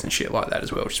 secrets, and shit like that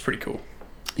as well, which is pretty cool.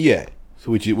 Yeah,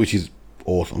 so which is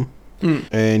awesome.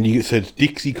 And you so it's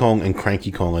Dixie Kong and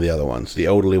Cranky Kong are the other ones. The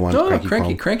elderly ones,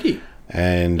 Cranky.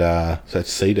 And so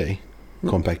that's CD,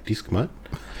 compact disc, mate.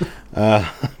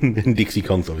 And Dixie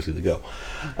Kong's obviously the girl.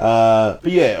 But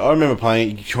yeah, I remember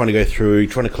playing it, trying to go through,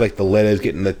 trying to collect the letters,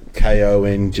 getting the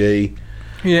KONG.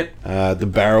 Yeah. The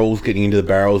barrels, getting into the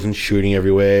barrels and shooting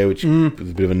everywhere, which was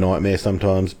a bit of a nightmare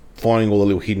sometimes. Finding all the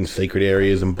little hidden secret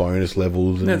areas and bonus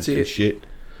levels and shit.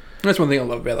 That's one thing I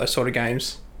love about those sort of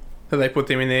games. That they put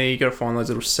them in there, you got to find those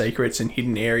little secrets and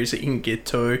hidden areas that you can get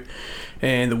to,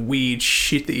 and the weird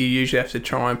shit that you usually have to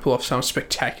try and pull off some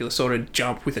spectacular sort of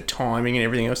jump with the timing and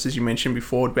everything else, as you mentioned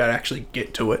before, to be able to actually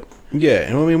get to it. Yeah,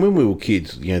 and I mean, when we were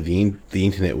kids, you know, the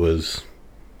internet was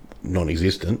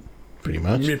non-existent, pretty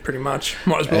much. Yeah, pretty much.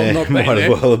 Might as well not been there. Might as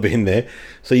well have been there.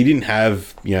 So you didn't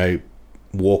have, you know,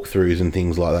 walkthroughs and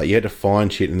things like that. You had to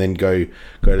find shit and then go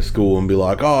to school and be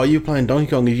like, oh, you're playing Donkey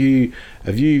Kong,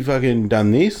 have you fucking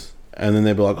done this? And then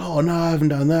they'd be like, oh, no, I haven't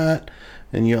done that.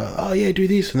 And you're like, oh, yeah, do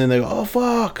this. And then they go, oh,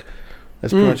 fuck.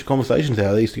 That's pretty much conversations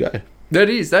how they used to go.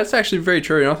 That's actually very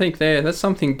true. And I think that's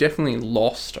something definitely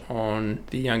lost on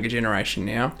the younger generation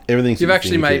now. Everything's You've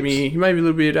actually made me a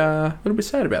little bit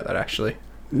sad about that, actually.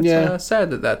 It's sad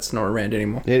that that's not around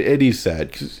anymore. It is sad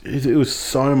because it was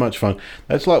so much fun.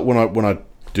 That's like when I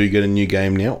do get a new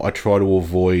game now, I try to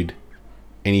avoid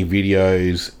any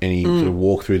videos, any sort of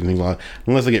walkthroughs and things like that,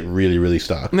 unless I get really, really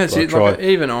stuck. And that's it. Like,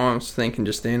 even I was thinking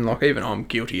just then, like, even I'm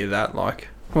guilty of that. Like,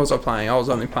 what was I playing? I was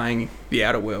only playing The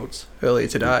Outer Worlds earlier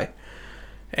today.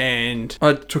 And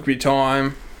I took a bit of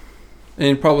time,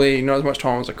 and probably not as much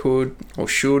time as I could or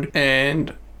should.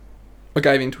 And I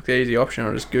took the easy option.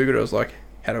 I just Googled it. I was like,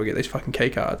 how do I get these fucking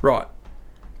key cards? Right.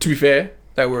 To be fair,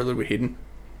 they were a little bit hidden.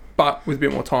 But with a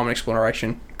bit more time and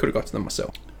exploration, could have got to them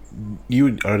myself. I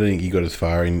don't think you got as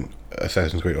far in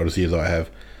Assassin's Creed Odyssey as I have,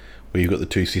 where you've got the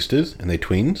two sisters and they're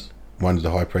twins. One's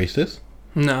the High Priestess.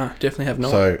 No, definitely have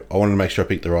not. So I wanted to make sure I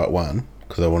picked the right one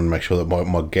because I wanted to make sure that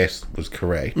my guess was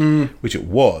correct, which it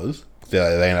was. They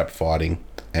end up fighting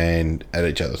and at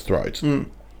each other's throats,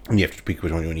 and you have to pick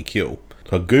which one you want to kill.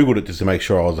 So I googled it just to make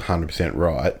sure I was 100%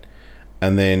 right.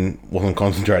 And then wasn't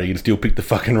concentrating and still picked the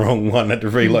fucking wrong one. Had to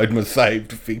reload my save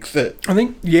to fix it. I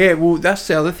think, yeah, well, that's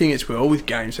the other thing as well with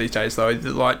games these days, though.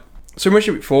 That, like, so much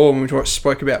before when we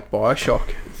spoke about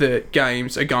Bioshock, that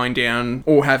games are going down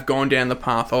or have gone down the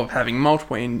path of having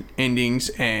multiple endings,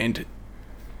 and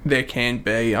there can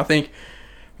be, I think,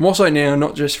 more so now,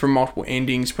 not just from multiple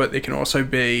endings, but there can also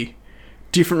be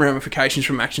different ramifications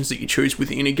from actions that you choose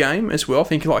within a game as well. I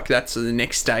think like that's the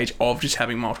next stage of just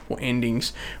having multiple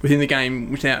endings within the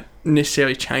game without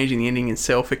necessarily changing the ending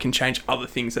itself. It can change other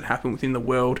things that happen within the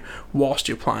world whilst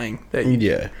you're playing.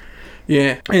 Yeah.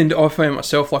 And I found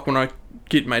myself, like when I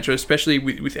get major, especially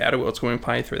with Outer Worlds, when I'm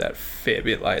playing through that fair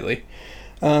bit lately,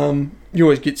 you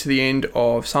always get to the end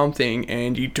of something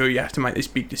and you have to make these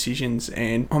big decisions,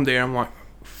 and I'm there and I'm like,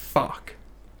 fuck.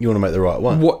 You want to make the right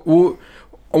one?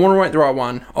 I want to make the right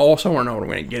one. I also want to know what I'm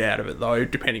going to get out of it, though,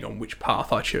 depending on which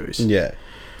path I choose. Yeah.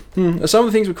 Some of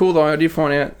the things were cool, though. I did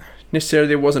find out necessarily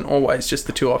there wasn't always just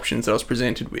the two options that I was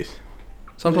presented with.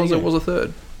 Sometimes there was a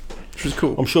third, which was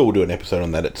cool. I'm sure we'll do an episode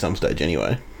on that at some stage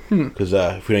anyway. Because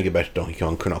if we don't get back to Donkey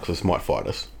Kong, Chronoxus might fight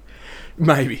us.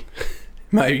 Maybe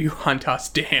you hunt us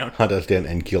down. Hunt us down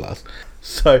and kill us.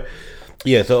 So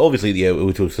obviously,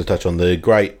 we took to touch on the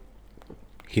great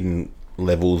hidden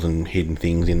levels and hidden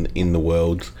things in the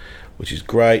worlds, which is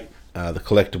great. The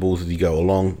collectibles as you go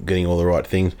along, getting all the right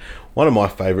things. One of my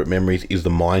favourite memories is the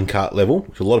minecart level,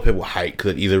 which a lot of people hate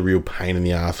because it is a real pain in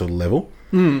the arse of the level.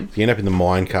 So you end up in the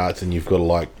minecarts and you've got to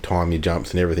like time your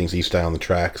jumps and everything so you stay on the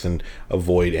tracks and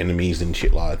avoid enemies and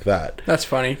shit like that. That's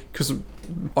funny because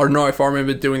I don't know if I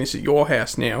remember doing this at your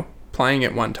house now, playing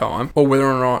it one time, or whether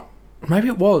or not maybe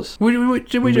it was. Did we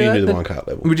do that? We didn't do the minecart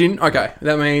level. We didn't? Okay.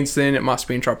 That means then it must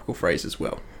be in Tropical Freeze as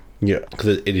well. Yeah,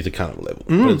 because it is a kind of level.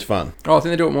 But it's fun. Oh, I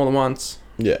think they do it more than once.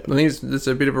 Yeah. I think it's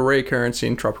a bit of a recurrence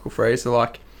in Tropical Freeze. They're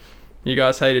like, you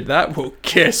guys hated that? Well,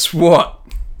 guess what?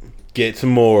 Get some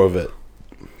more of it.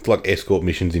 It's like escort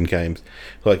missions in games.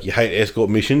 Like, you hate escort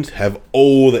missions? Have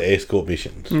all the escort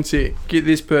missions. That's it. Get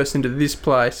this person to this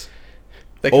place.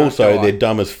 They can't Also, die. they're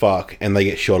dumb as fuck and they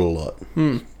get shot a lot.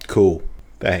 Cool.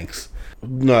 Thanks.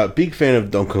 No, big fan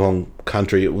of Donkey Kong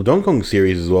Country. Well, Donkey Kong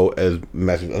series as well as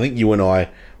massive. I think you and I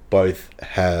both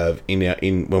have in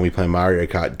when we play Mario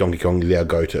Kart, Donkey Kong is our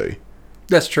go-to.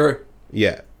 That's true.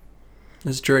 Yeah.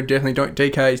 That's true. Definitely.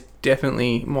 DK is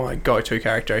definitely my go-to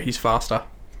character. He's faster.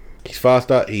 He's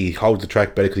faster. He holds the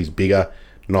track better because he's bigger.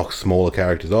 Knocks smaller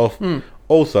characters off.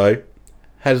 Also,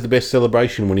 has the best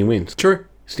celebration when he wins. True.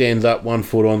 Stands up, one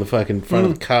foot on the fucking front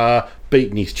of the car,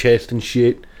 beating his chest and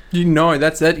shit. You know,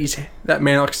 that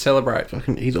man likes to celebrate.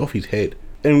 Fucking, he's off his head.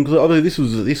 And although this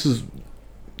was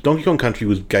Donkey Kong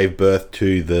Country gave birth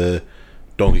to the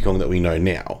Donkey Kong that we know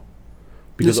now.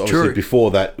 Because That's obviously true.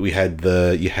 before that you had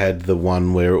the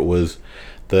one where it was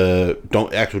the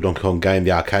actual Donkey Kong game,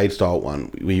 the arcade style one,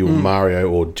 where you were Mario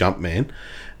or Jumpman,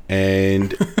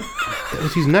 and that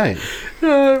was his name.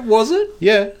 Was it?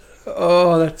 Yeah.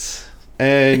 Oh, that's...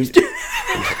 And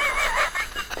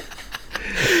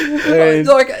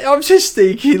like, I'm just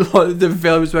thinking, like, the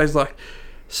developer's base, like,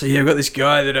 so yeah, I've got this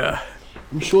guy that,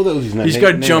 I'm sure that was his name. he's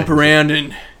got to jump around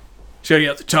and he's got to get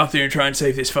up the top there and try and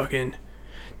save this fucking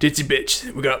ditzy bitch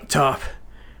that we got up the top.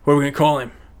 What are we going to call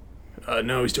him?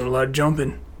 No, he's doing a lot of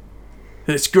jumping.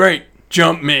 That's great.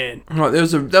 Jump Man. Right, that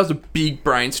was a big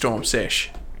brainstorm sesh.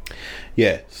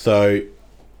 Yeah, so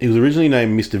he was originally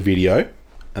named Mr. Video,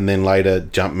 and then later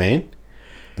Jumpman,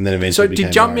 and then eventually So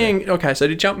became did Mario.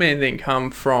 Jumpman then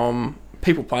come from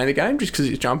people playing the game just because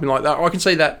he's jumping like that? Or I can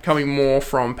see that coming more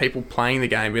from people playing the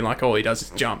game being like, all he does is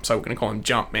jump, so we're going to call him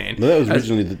Jumpman. No, that was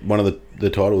originally one of the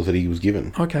titles that he was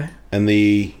given. Okay. And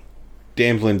the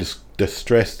damsel in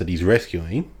distress that he's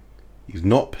rescuing is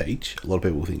not Peach. A lot of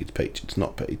people think it's Peach. It's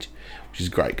not Peach, which is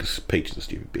great because Peach is a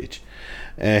stupid bitch.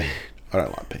 I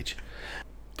don't like Peach.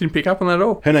 Didn't pick up on that at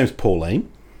all. Her name's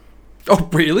Pauline. Oh,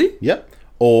 really? Yep.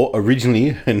 Or originally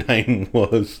her name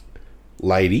was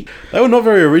Lady. They were not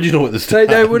very original at the start.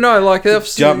 They were no, like...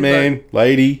 Jumpman,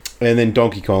 Lady, and then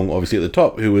Donkey Kong obviously at the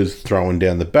top, who was throwing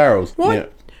down the barrels. What? Now,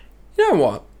 You know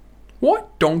what? Why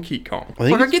Donkey Kong? I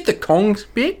think I get the Kong's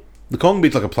bit. the Kong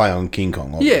bit's like a play on King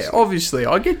Kong, obviously. Yeah, obviously.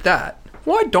 I get that.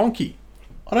 Why Donkey?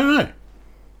 I don't know.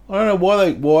 I don't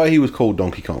know why he was called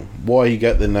Donkey Kong. Why he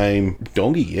got the name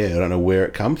Donkey. Yeah, I don't know where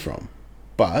it comes from.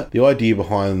 But the idea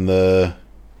behind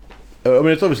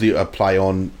it's obviously a play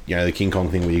on, the King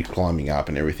Kong thing where you're climbing up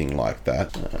and everything like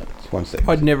that. It's one second.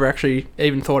 I'd never actually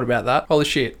even thought about that. Holy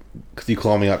shit. Because you're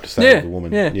climbing up to save Yeah, the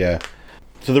woman. yeah.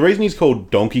 So the reason he's called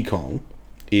Donkey Kong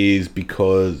is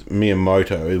because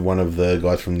Miyamoto, one of the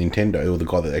guys from Nintendo, or the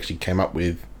guy that actually came up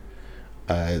with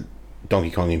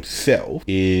Donkey Kong himself,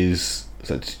 it's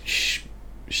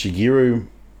Shigeru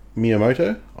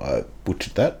Miyamoto. I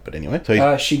butchered that, but anyway. So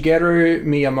Shigeru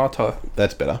Miyamoto.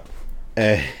 that's better.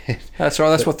 That's right,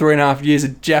 that's what 3.5 years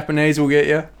of Japanese will get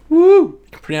you. Woo! You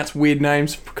can pronounce weird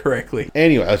names correctly.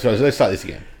 Anyway, so let's start this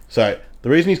again. So the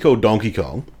reason he's called Donkey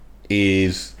Kong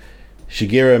is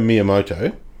Shigeru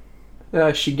Miyamoto.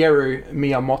 Shigeru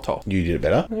Miyamoto. You did it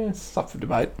better. Yeah, it's up for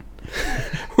debate.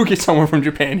 We'll get someone from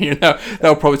Japan here.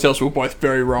 They'll probably tell us we're both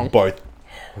very wrong. Both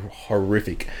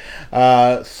horrific.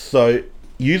 So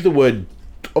use the word.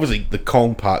 Obviously, the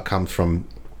Kong part comes from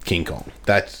King Kong.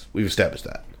 We've established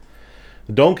that.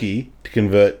 The donkey to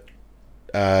convert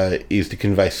is to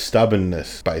convey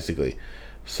stubbornness, basically.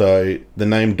 So the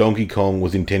name Donkey Kong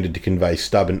was intended to convey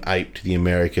stubborn ape to the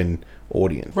American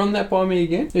audience. Run that by me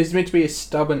again. There's meant to be a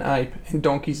stubborn ape, and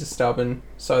donkeys are stubborn,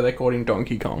 so they called him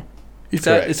Donkey Kong. Is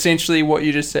Correct. that essentially what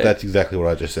you just said? That's exactly what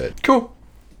I just said. Cool.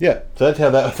 Yeah, so that's how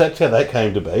that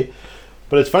came to be.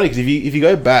 But it's funny because if you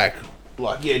go back,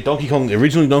 Donkey Kong, the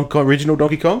original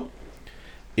Donkey Kong,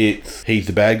 he's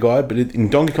the bad guy. But in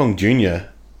Donkey Kong Jr.,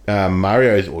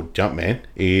 Mario's or Jumpman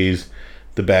is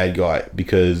the bad guy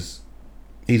because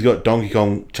he's got Donkey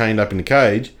Kong chained up in a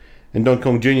cage, and Donkey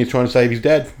Kong Jr. is trying to save his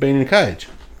dad from being in a cage.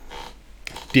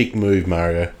 Dick move,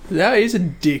 Mario. That is a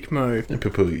dick move. You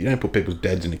don't put people's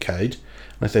dads in a cage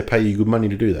unless they pay you good money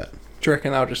to do that. Do you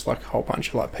reckon they were just like a whole bunch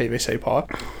of like PVC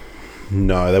pipe?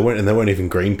 No, they weren't even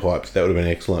green pipes. That would have been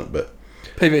excellent, but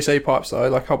PVC pipes though,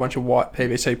 like a whole bunch of white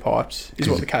PVC pipes is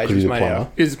what the cage was made out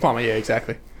of. He's a plumber, yeah,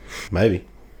 exactly. maybe.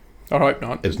 I hope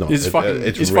not. It's not. He's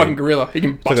fucking gorilla. He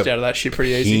can bust like a out of that shit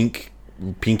pretty easy.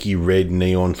 Pinky red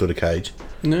neon sort of cage.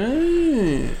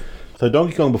 No. So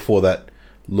Donkey Kong before that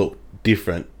looked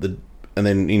different. And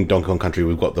then in Donkey Kong Country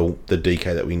we've got the DK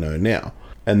that we know now.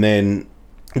 And then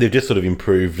they've just sort of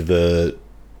improved the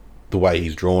way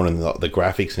he's drawn, and the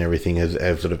graphics and everything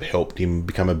have sort of helped him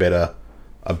become a better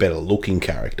looking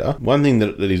character. One thing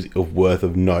that is of worth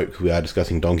of note, because we are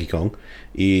discussing Donkey Kong,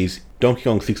 is Donkey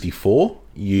Kong 64.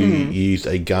 You used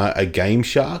a Game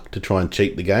Shark to try and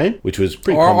cheat the game, which was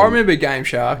pretty common. I remember Game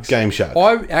Sharks. Game Sharks.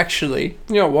 I actually,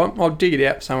 you know what? I'll dig it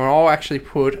out somewhere. I'll actually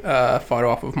put a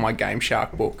photo up of my Game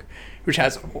Shark book, which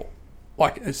has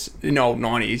like it's an old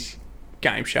 90s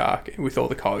Game Shark with all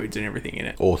the codes and everything in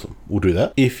it. Awesome. We'll do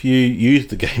that. If you use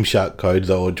the Game Shark codes,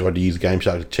 or tried to use Game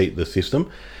Shark to cheat the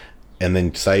system, and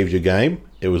then saved your game,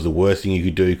 it was the worst thing you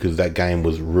could do, because that game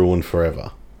was ruined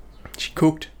forever. She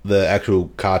cooked. The actual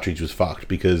cartridge was fucked,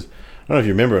 because I don't know if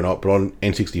you remember or not, but on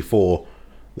N64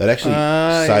 they'd actually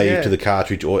save to the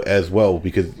cartridge as well,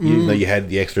 because you know you had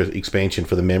the extra expansion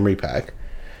for the memory pack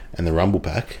and the rumble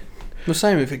pack. The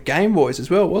same with the Game Boys as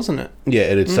well, wasn't it? Yeah,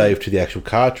 it'd save to the actual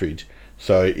cartridge.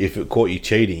 So if it caught you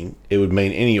cheating, it would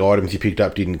mean any items you picked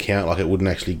up didn't count. Like, it wouldn't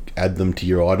actually add them to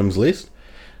your items list.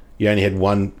 You only had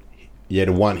one. You had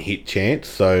a one hit chance.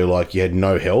 So like, you had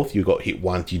no health. You got hit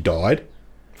once, you died.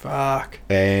 Fuck.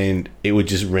 And it would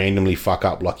just randomly fuck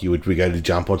up. Like, you would go to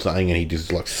jump on something and he'd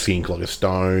just like sink like a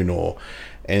stone,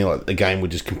 and like the game would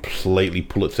just completely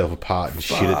pull itself apart and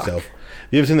shit itself.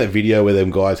 You ever seen that video where them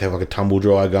guys have like a tumble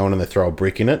dryer going and they throw a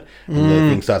brick in it and the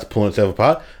thing starts pulling itself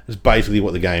apart? It's basically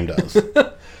what the game does. And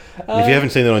if you haven't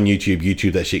seen it on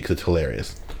YouTube that shit, because it's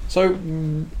hilarious. So,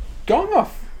 going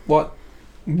off what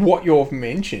you've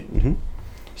mentioned,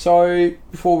 so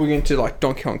before we get into like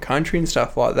Donkey Kong Country and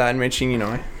stuff like that, and mentioning, you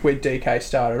know, where DK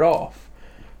started off,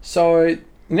 so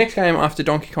the next game after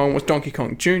Donkey Kong was Donkey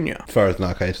Kong Jr. As far as an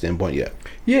arcade standpoint, yeah.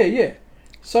 Yeah.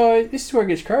 So this is where it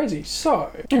gets crazy.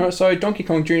 So, so Donkey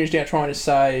Kong Jr. is now trying to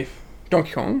save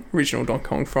Donkey Kong, original Donkey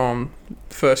Kong from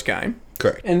the first game.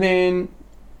 Correct. And then,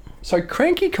 so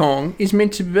Cranky Kong is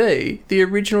meant to be the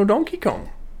original Donkey Kong.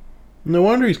 No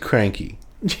wonder he's cranky.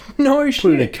 No shit.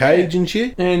 Put in a cage and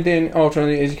shit. And then,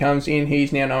 ultimately, as he comes in,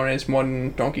 he's now known as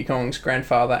modern Donkey Kong's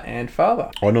grandfather and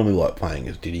father. I normally like playing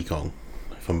as Diddy Kong,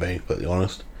 if I'm being completely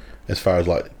honest. As far as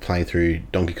like playing through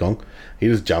Donkey Kong, he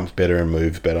just jumps better and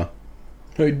moves better.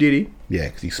 Who did he? Yeah,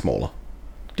 because he's smaller.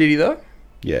 Did he though?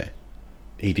 Yeah,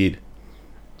 he did.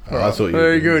 Right. I thought you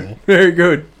very were good. Very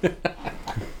good.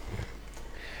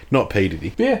 Not P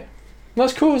Diddy. Yeah,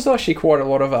 that's cool. There's actually quite a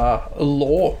lot of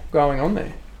lore going on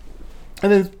there.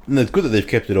 And it's good that they've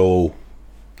kept it all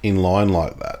in line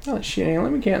like that. Oh shit! Hang on,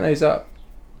 let me count these up.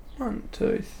 1,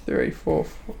 2, 3, 4,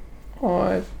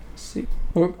 5, 6.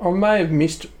 Look, I may have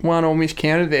missed one or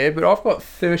miscounted there, but I've got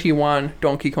 31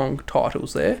 Donkey Kong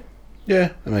titles there.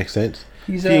 Yeah, that makes sense.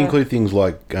 He's, if you include things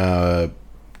like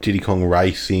Diddy Kong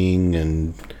Racing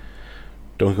and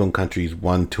Donkey Kong Countries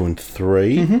 1, 2 and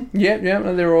 3. Mm-hmm. Yeah,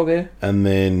 they're all there. And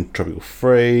then Tropical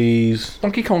Freeze.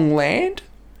 Donkey Kong Land?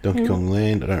 Donkey Kong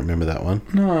Land, I don't remember that one.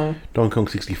 No. Donkey Kong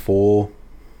 64.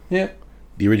 Yeah.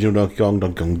 The original Donkey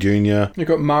Kong Jr. You've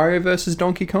got Mario versus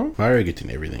Donkey Kong. Mario gets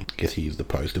in everything. Guess he's the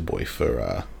poster boy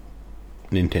for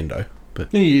Nintendo.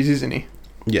 But he is, isn't he?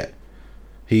 Yeah.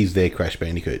 He's their Crash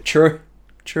Bandicoot. True.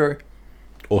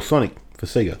 Or Sonic for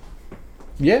Sega.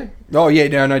 Yeah. Oh, yeah,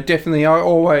 no, definitely. I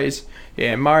always...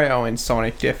 Yeah, Mario and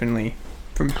Sonic, definitely.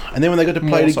 And then when they got to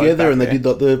play together and they did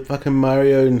like the fucking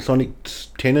Mario and Sonic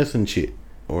tennis and shit.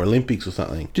 Or Olympics or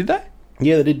something. Did they?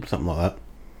 Yeah, they did something like that.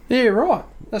 Yeah, right.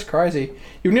 That's crazy.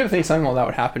 You'd never think something like that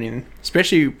would happen,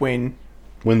 especially when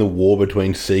the war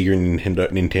between Sega and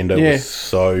Nintendo was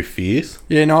so fierce.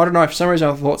 Yeah, no, I don't know. For some reason,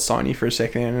 I thought Sony for a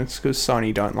second, and it's because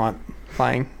Sony don't like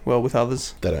playing well with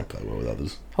others. They don't play well with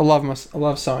others. I love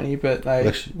Sony, but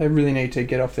they really need to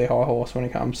get off their high horse when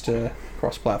it comes to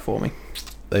cross-platforming.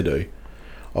 They do.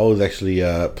 I was actually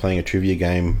playing a trivia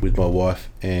game with my wife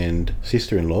and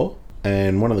sister-in-law,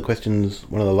 and one of the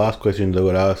last questions we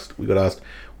got asked,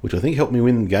 which I think helped me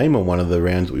win the game on one of the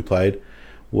rounds that we played,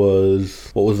 was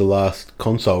what was the last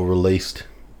console released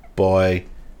by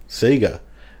Sega?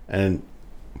 And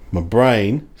my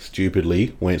brain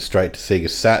stupidly went straight to Sega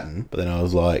Saturn, but then I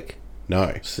was like, no,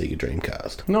 Sega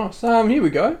Dreamcast. Nice. Here we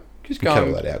go. Just go. Cut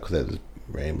all that out because that was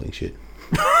rambling shit.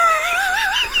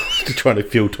 Just trying to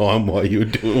fill time while you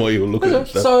were looking at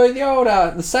stuff. So the old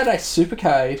the Saturday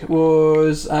Supercade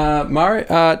was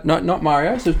Mario. Not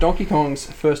Mario. So it was Donkey Kong's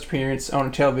first appearance on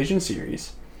a television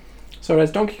series. So it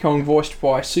has Donkey Kong voiced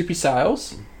by Soupy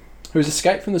Sales, who's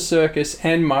escaped from the circus,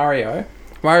 and Mario.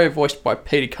 Mario voiced by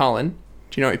Peter Cullen.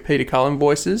 Do you know who Peter Cullen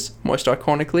voices most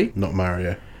iconically? Not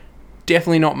Mario.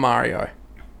 Definitely not Mario.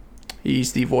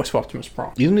 He's the voice of Optimus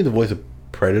Prime. Isn't he the voice of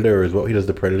Predator as well? He does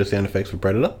the Predator sound effects for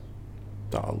Predator.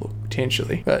 Oh, look,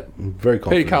 potentially. But I'm very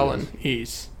confident. Peter Cullen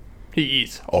is He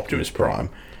is Optimus Prime.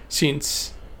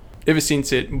 Ever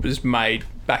since it was made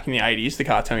back in the 80s, the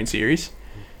cartoon series.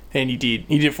 And he did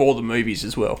it for all the movies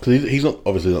as well. So he's not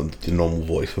obviously not the normal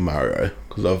voice for Mario,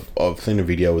 because I've seen a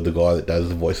video with the guy that does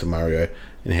the voice of Mario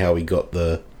and how he got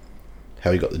the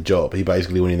job. He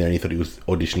basically went in there and he thought he was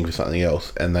auditioning for something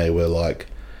else, and they were like,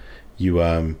 you're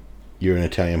an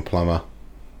Italian plumber.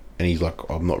 And he's like,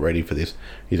 I'm not ready for this.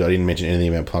 He's like, I didn't mention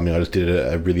anything about plumbing. I just did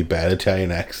a really bad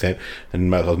Italian accent.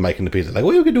 And I was making the pizza. Like,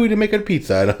 what are you doing to make a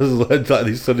pizza? And I was like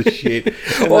this sort of shit.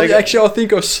 Well, actually, I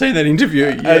think I've seen that interview.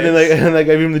 Yes. And then they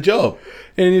gave him the job.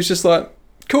 And he was just like,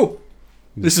 cool.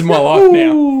 This is my life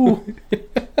now.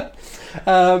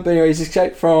 But anyway, he's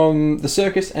escaped from the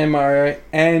circus and Mario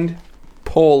and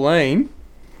Pauline.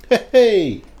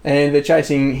 Hey! And they're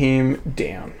chasing him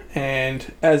down.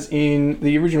 And as in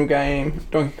the original game,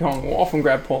 Donkey Kong will often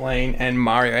grab Pauline and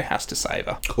Mario has to save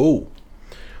her. Cool.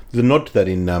 There's a nod to that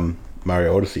in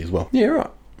Mario Odyssey as well. Yeah, right.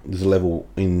 There's a level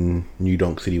in New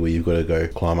Donk City where you've got to go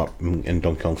climb up and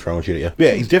Donkey Kong's throwing shit at you.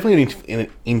 Yeah, he's definitely an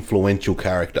influential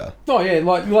character. Oh, yeah,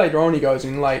 like later on he goes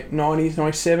in late 90s,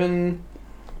 97,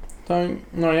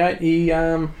 98, he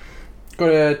got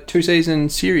a 2-season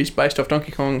series based off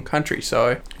Donkey Kong Country,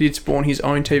 so he did spawn his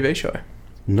own TV show.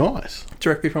 Nice.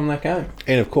 Directly from that game.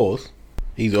 And of course,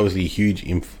 he's obviously a huge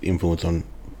influence on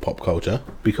pop culture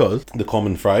because the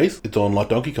common phrase, it's on like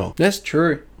Donkey Kong. That's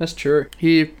true. I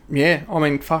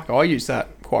mean, fuck, I use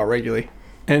that quite regularly.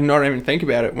 And not even think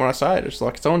about it when I say it. It's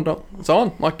like, it's on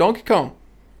like Donkey Kong.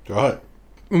 Right.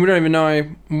 And we don't even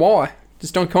know why.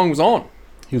 Just Donkey Kong was on.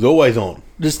 He was always on.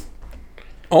 Just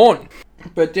on.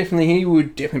 But definitely, he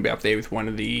would definitely be up there with one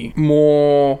of the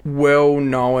more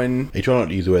well-known... You try not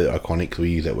to use the word iconic because we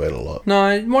use that word a lot.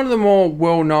 No, one of the more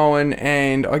well-known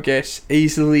and, I guess,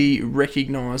 easily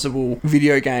recognisable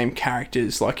video game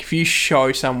characters. Like, if you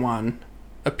show someone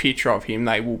a picture of him,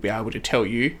 they will be able to tell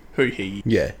you who he is.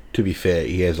 Yeah, to be fair,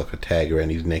 he has like a tag around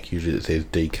his neck usually that says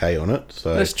DK on it.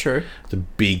 So that's true. It's a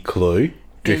big clue.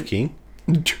 Drift King.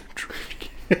 He's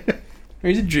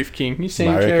a Drift King. You seen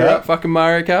him Mario care Kart? about fucking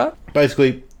Mario Kart?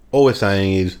 Basically, all we're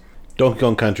saying is Donkey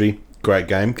Kong Country, great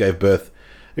game, gave birth,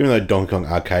 even though Donkey Kong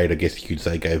Arcade, I guess you could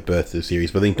say, gave birth to the series,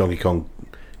 but I think Donkey Kong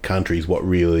Country is what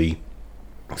really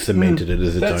cemented it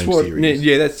as its own series.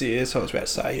 Yeah, that's what I was about to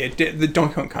say. Yeah, the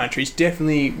Donkey Kong Country is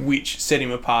definitely which set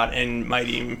him apart and made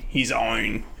him his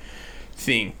own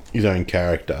thing. His own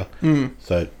character.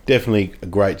 So, definitely a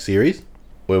great series.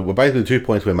 We're basically the 2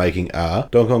 points we're making are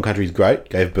Donkey Kong Country is great,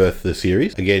 gave birth to the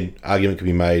series. Again, argument could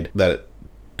be made that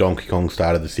Donkey Kong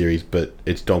started the series, but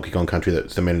it's Donkey Kong Country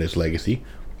that cemented its legacy.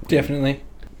 Definitely.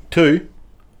 2,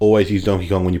 always use Donkey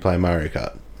Kong when you play Mario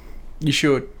Kart. You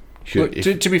should. Look,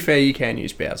 to be fair, you can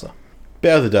use Bowser.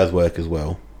 Bowser does work as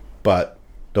well, but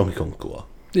Donkey Kong's cooler.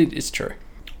 It's true.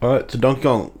 Alright, so Donkey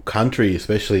Kong Country,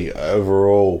 especially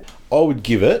overall, I would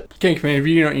give it... King Commander, if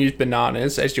you don't use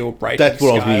bananas as your rating That's what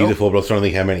scale, I was going to use it for, but I was trying to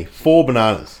think how many. 4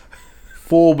 bananas.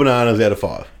 4 bananas out of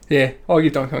 5. Yeah, I'll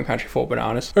give Donkey Kong Country 4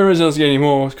 bananas. The reason I was getting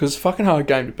more because it's a fucking hard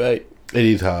game to beat. It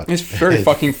is hard. It's very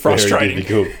fucking frustrating.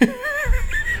 Very difficult.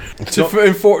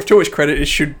 To its credit, it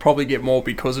should probably get more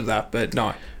because of that, but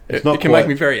no. It can make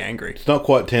me very angry. It's not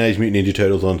quite Teenage Mutant Ninja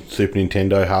Turtles on Super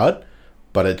Nintendo hard,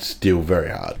 but it's still very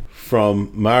hard. From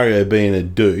Mario being a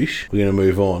douche, we're going to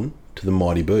move on to the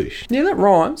Mighty Boosh. Yeah, that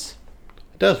rhymes.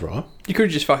 It does rhyme. You could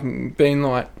have just fucking been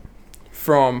like,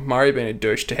 from Mario being a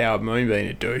douche to Howard Moon being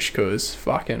a douche, because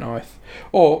fucking oath.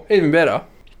 Or, even better,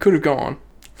 you could have gone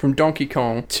from Donkey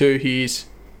Kong to his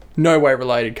no way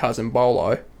related cousin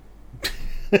Bolo.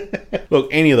 Look,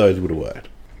 any of those would have worked.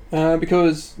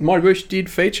 Because Mighty Boosh did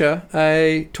feature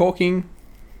a talking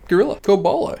gorilla called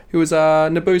Bolo, who was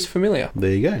Naboo's familiar.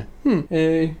 There you go.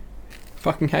 He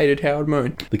fucking hated Howard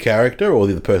Moon. The character or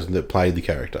the person that played the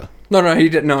character? No, he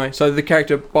didn't know. So the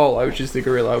character Bolo, which is the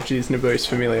gorilla, which is Naboo's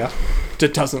familiar,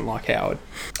 that doesn't like Howard.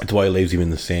 That's why he leaves him in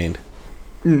the sand.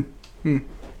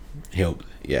 Help,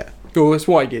 yeah. Well, that's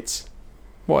why he gets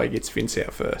Vince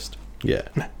out first. Yeah.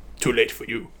 Too late for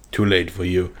you. Too late for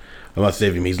you. I must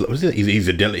save him. He's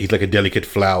like a delicate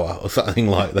flower or something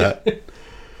like that.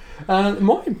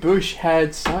 Mighty Boosh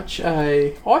had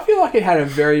I feel like it had a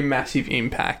very massive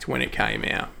impact when it came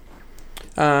out.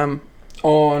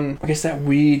 On, I guess, that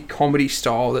weird comedy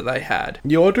style that they had.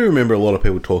 Yeah, I do remember a lot of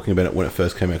people talking about it when it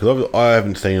first came out, because I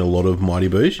haven't seen a lot of Mighty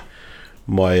Boosh.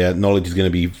 My knowledge is going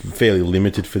to be fairly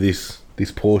limited for this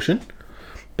portion,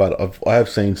 but I have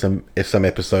seen some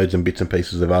episodes and bits and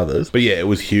pieces of others. But yeah, it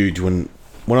was huge when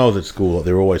I was at school. Like,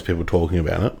 there were always people talking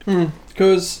about it.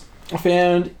 Because I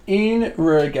found in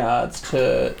regards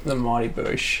to the Mighty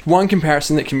Boosh, one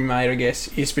comparison that can be made, I guess,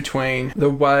 is between the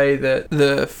way that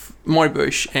the Mighty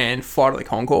Boosh and Flight of the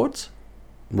Conchords.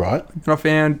 Right. And I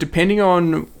found, depending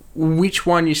on which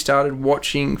one you started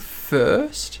watching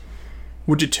first,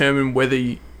 would determine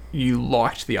whether you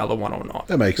liked the other one or not.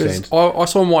 That makes sense. I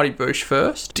saw Mighty Boosh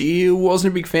first. I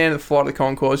wasn't a big fan of the Flight of the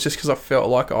Conchords just because I felt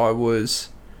like I was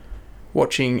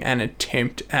watching an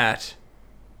attempt at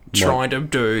trying to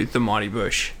do the Mighty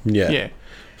Boosh. Yeah.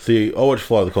 See, I watched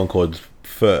Flight of the Conchords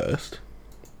first,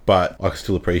 but I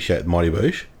still appreciate Mighty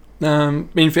Boosh.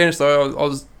 In fairness,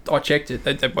 though, I checked it.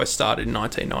 They both started in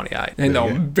 1998, and they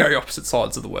were very opposite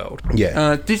sides of the world.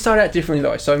 Yeah. Did start out differently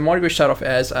though. So Mighty Boosh started off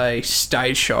as a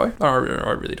stage show. I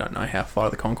really don't know how Flight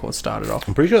of the Conchords started off.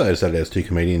 I'm pretty sure they started as two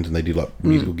comedians, and they did like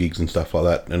musical gigs and stuff like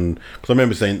that. And because I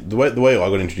remember seeing the way I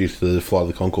got introduced to the Flight of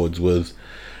the Conchords was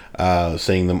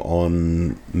seeing them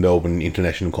on Melbourne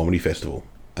International Comedy Festival,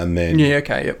 and then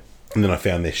and then I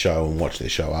found their show and watched their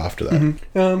show after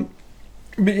that.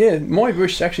 But yeah, Mighty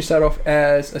Boosh actually started off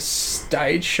as a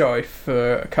stage show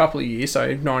for a couple of years,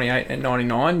 so 98 and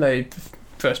 99, they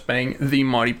first being the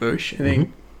Mighty Boosh, and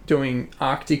then doing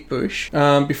Arctic Bush,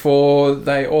 before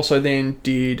they also then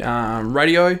did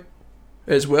radio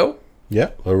as well.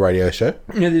 Yeah, a radio show.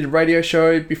 Yeah, they did a radio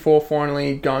show before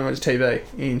finally going on to TV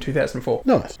in 2004.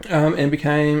 Nice. And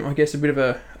became, I guess, a bit of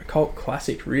a cult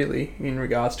classic, really, in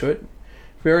regards to it.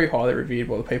 Very highly revered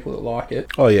by the people that like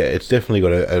it. Oh yeah, it's definitely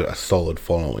got a solid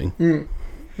following. I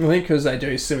think because they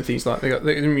do similar things like they got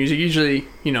the music. Usually,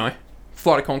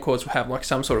 Flight of Conchords will have like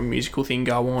some sort of musical thing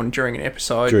go on during an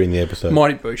episode. During the episode.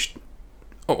 Mighty Boosh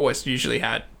always usually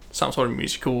had some sort of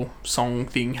musical song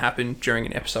thing happen during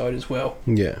an episode as well.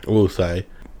 Yeah, I will say,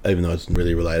 even though it's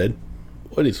really related,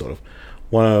 it is sort of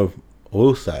one of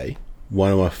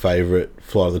my favourite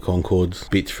Flight of the Conchords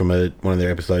bits from one of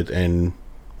their episodes and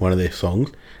one of their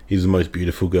songs is The Most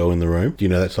Beautiful Girl in the Room. Do you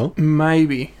know that song?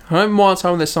 Maybe. I don't mind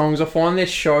some of their songs. I find their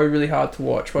show really hard to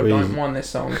watch, but I don't mind their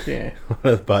songs, yeah.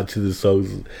 One of the parts of the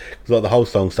songs, it's like the whole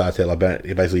song starts out like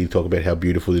basically you talk about how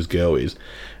beautiful this girl is,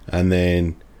 and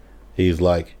then he's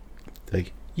like,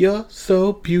 you're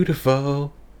so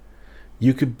beautiful,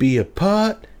 you could be a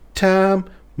part-time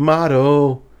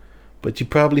model, but you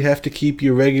probably have to keep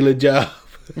your regular job.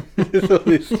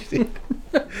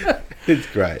 It's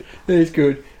great. It's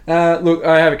good. Look,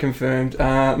 I have it confirmed.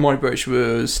 Mighty Boosh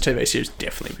was TV series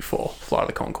definitely before Flight of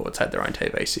the Conchords had their own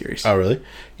TV series. Oh, really?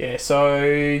 Yeah,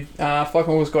 so Flight of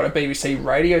the Conchords got a BBC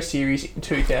radio series in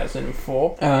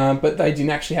 2004, but they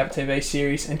didn't actually have a TV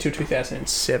series until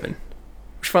 2007,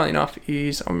 which, funnily enough,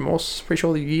 is, I'm also pretty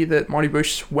sure, the year that Mighty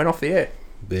Boosh went off the air.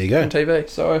 There you go. On TV,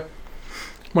 so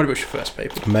Mighty Boosh first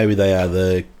people. Maybe they are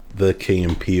the Key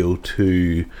and Peele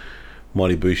to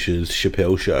Mighty Boosh's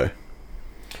Chappelle Show.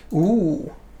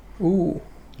 Ooh.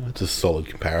 That's a solid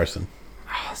comparison.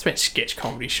 There's been sketch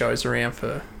comedy shows around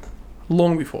for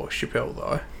long before Chappelle,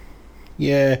 though.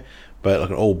 Yeah, but like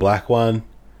an all-black one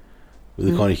with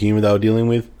the kind of humour they were dealing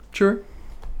with. True.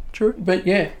 But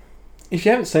yeah, if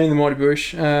you haven't seen The Mighty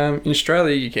Boosh, in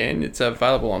Australia you can. It's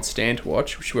available on Stan to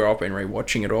watch, which is where I've been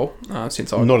rewatching it all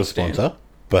since I Not a sponsor,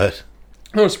 but...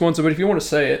 Not a sponsor, but if you want to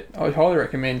see it, I would highly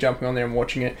recommend jumping on there and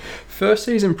watching it. First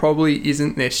season probably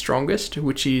isn't their strongest,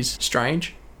 which is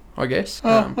strange, I guess.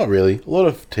 Not really. A lot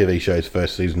of TV shows'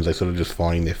 first seasons, they sort of just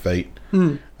finding their feet,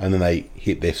 and then they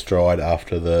hit their stride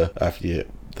after the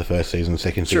first season,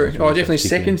 second season. True. Oh, definitely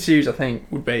second series, I think,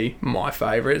 would be my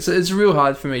favourite. It's real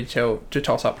hard for me to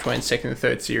toss up between second and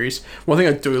third series. One thing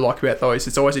I do like about those,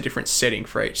 it's always a different setting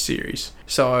for each series.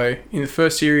 So, in the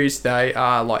first series, they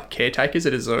are like caretakers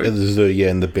at a zoo. At the zoo, yeah,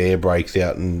 and the bear breaks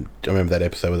out, and I remember that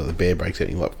episode where the bear breaks out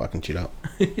and you like fucking shit up.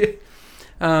 Yeah.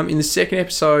 In the second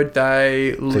episode,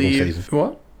 they live... Season.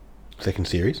 What? Second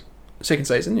series? Second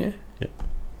season, yeah. Yeah.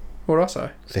 What did I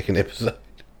say? Second episode.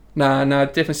 No,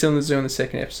 definitely still in the zoo in the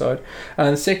second episode.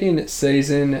 The second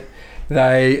season,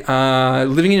 they are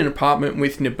living in an apartment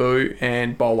with Naboo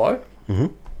and Bolo. Mm-hmm.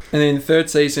 And then the third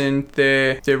season,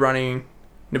 they're running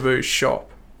Naboo's shop,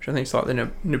 which I think is like the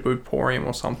Naboo-porium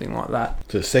or something like that.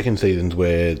 So the second season's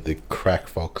where the crack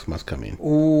fox must come in.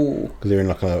 Ooh. Because they're in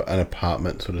like an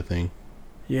apartment sort of thing.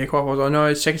 Yeah, quite possible. I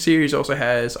know second series also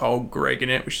has Old Greg in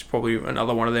it, which is probably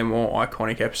another one of their more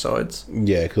iconic episodes.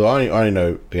 Yeah, because I only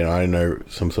know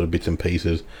some sort of bits and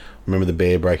pieces. I remember the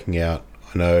bear breaking out.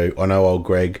 I know Old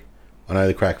Greg. I know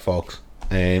the crack fox,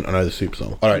 and I know the soup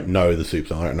song. I don't know the soup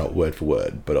song. I don't know it word for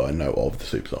word, but I know of the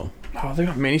soup song. Oh, they've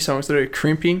got many songs that are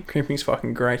crimping. Crimping's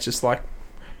fucking great. Just like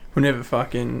whenever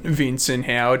fucking Vince and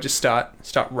Howard just start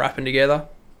rapping together.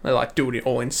 They like do it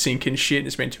all in sync and shit.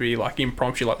 It's meant to be like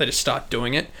impromptu, like they just start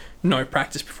doing it, no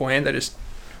practice beforehand. They just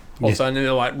also and then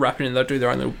they're like rapping and they'll do their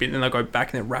own little bit, and then they'll go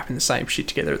back and they're rapping the same shit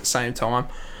together at the same time.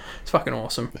 It's fucking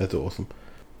awesome. That's awesome.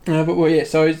 But well, yeah.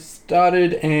 So it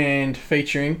started and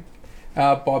featuring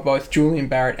by both Julian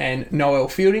Barrett and Noel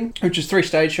Fielding, which is 3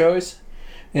 stage shows,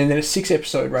 and then a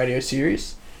 6-episode radio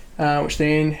series, which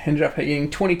then ended up getting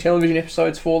 20 television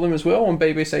episodes for them as well on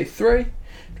BBC 3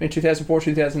 in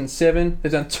 2004-2007.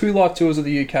 They've done 2 live tours of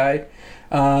the UK,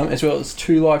 as well as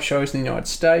 2 live shows in the United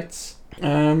States,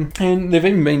 and they've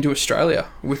even been to Australia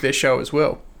with their show as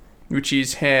well, which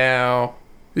is how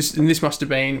this must have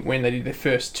been when they did their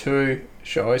first 2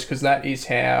 shows, because that is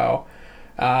how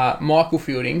Michael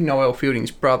Fielding, Noel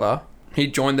Fielding's brother, he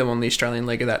joined them on the Australian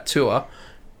leg of that tour,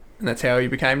 and that's how he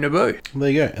became Naboo. There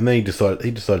you go. And then he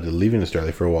decided to live in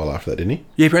Australia for a while after that, didn't he?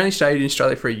 He apparently stayed in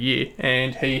Australia for a year,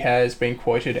 and he has been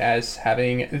quoted as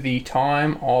having the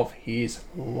time of his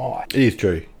life. It is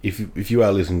true. If you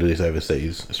are listening to this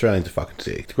overseas, Australians are fucking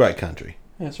sick. It's a great country.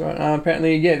 That's right.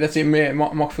 Apparently, yeah, that's it.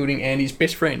 Michael Fielding and his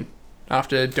best friend,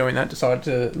 after doing that, decided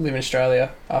to live in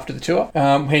Australia after the tour.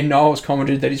 When Noel's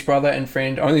commented that his brother and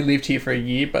friend only lived here for a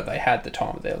year, but they had the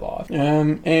time of their life.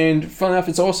 And fun enough,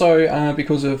 it's also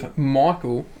because of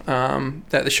Michael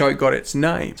that the show got its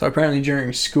name. So apparently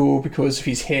during school, because of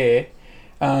his hair,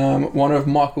 one of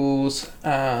Michael's,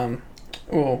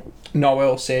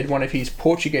 Noel said one of his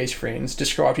Portuguese friends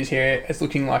described his hair as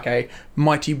looking like a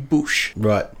mighty bush.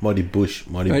 Right, mighty bush.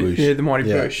 Yeah, the mighty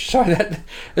bush. So it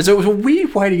was a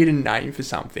weird way to get a name for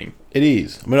something. It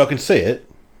is. I mean, I can see it.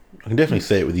 I can definitely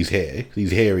see it with his hair.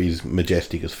 His hair is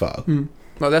majestic as fuck.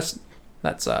 Well, that's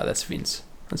Vince.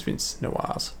 That's Vince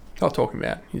Noir's. I was talking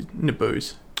about his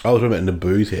Naboo's. I was talking about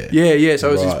Naboo's hair. Yeah. So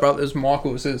it was his brother. It was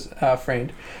Michael's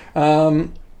friend.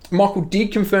 Michael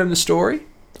did confirm the story.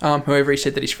 However, he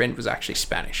said that his friend was actually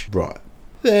Spanish. Right.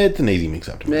 It's an easy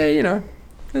mix-up to me. Yeah, you know.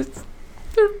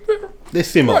 They're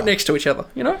similar. Right next to each other,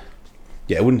 you know?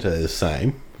 Yeah, I wouldn't say they're the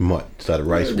same. We might start a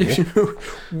race war.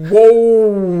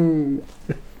 Whoa!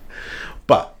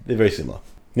 But they're very similar.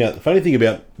 Now, the funny thing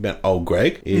about old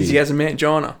Greg is he has a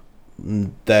mangina.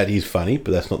 That is funny,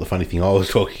 but that's not the funny thing I was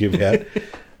talking about. I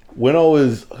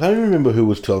can't even remember who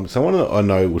was telling me. Someone that I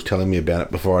know was telling me about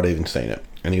it before I'd even seen it.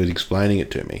 And he was explaining it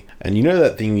to me. And you know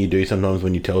that thing you do sometimes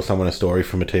when you tell someone a story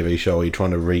from a TV show, or you're trying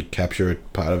to recapture a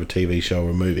part of a TV show or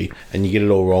a movie, and you get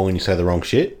it all wrong and you say the wrong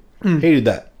shit? He did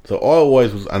that. So I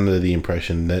always was under the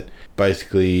impression that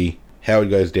basically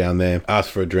Howard goes down there,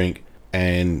 asks for a drink,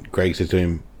 and Greg says to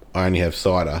him, I only have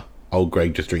cider. Old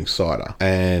Greg just drinks cider.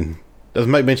 And doesn't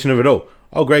make mention of it all.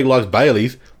 Old Greg likes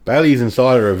Baileys. Baileys and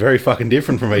cider are very fucking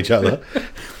different from each other.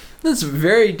 That's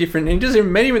very different. He doesn't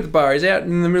even meet him at the bar. He's out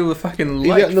in the middle of the fucking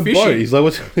lake. He's out in the fishing. boat. He's like,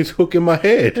 what's this hook in my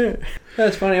head? Yeah.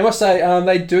 That's funny. I must say,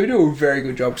 they do a very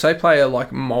good job, because they play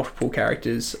like multiple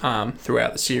characters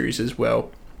throughout the series as well.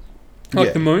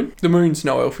 Like the Moon. The Moon's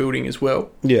Noel Fielding as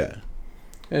well. Yeah.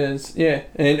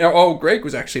 And old Greg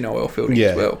was actually Noel Fielding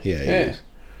as well. Yeah, he is.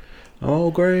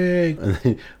 Oh, Greg. And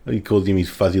then he calls him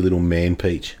his fuzzy little man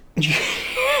peach.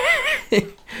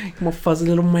 My fuzzy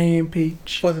little man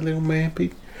peach. Fuzzy little man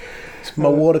peach. It's my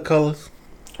watercolours.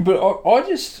 But I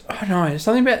don't know,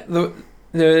 something about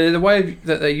the way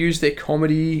that they use their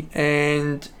comedy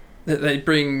and that they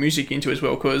bring music into as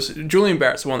well, because Julian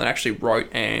Barrett's the one that actually wrote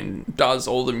and does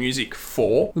all the music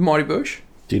for The Mighty Boosh.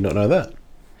 Did not know that.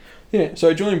 Yeah,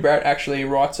 so Julian Barrett actually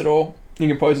writes it all. He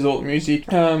composes all the music,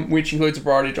 which includes a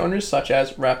variety of genres such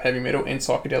as rap, heavy metal, and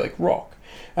psychedelic rock.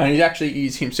 And he actually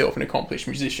is himself an accomplished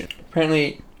musician.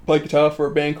 Apparently played guitar for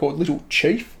a band called Little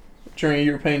Chief during a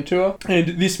European tour.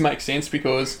 And this makes sense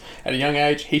because at a young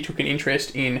age, he took an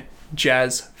interest in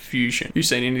jazz fusion. You've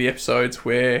seen any of the episodes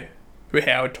where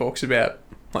Howard talks about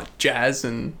like jazz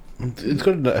and... It's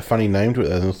got a funny name to it,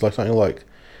 though. It's like something like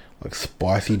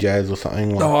spicy jazz or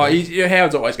something like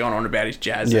Howard's always going on about his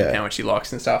jazz and how much he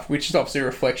likes and stuff, which is obviously a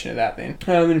reflection of that then.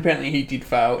 And apparently he did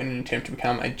fail in an attempt to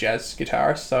become a jazz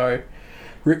guitarist, so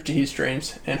rip to his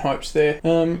dreams and hopes there.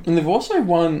 And they've also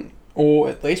won, or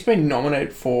at least been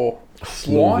nominated for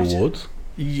quite... awards.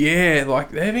 Yeah,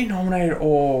 like they've been nominated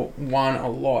or won a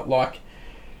lot, like...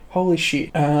 Holy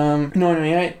shit.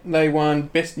 1998, they won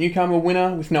Best Newcomer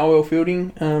winner with Noel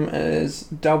Fielding as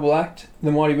double act,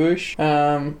 The Mighty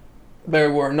Boosh. They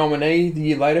were a nominee the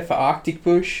year later for Arctic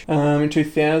Bush. In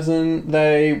 2000,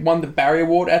 they won the Barry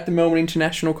Award at the Melbourne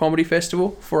International Comedy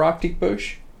Festival for Arctic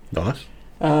Bush. Nice.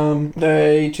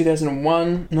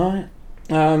 2001,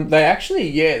 they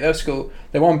actually, that was cool.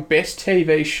 They won Best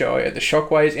TV Show at the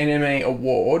Shockwaves NME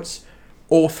Awards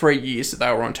all 3 years that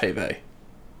they were on TV.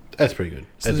 That's pretty good.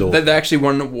 So That's awesome. they actually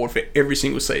won an award for every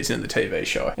single season of the TV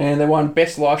show. And they won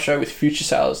Best Live Show with Future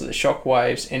Sales at the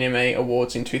Shockwaves NME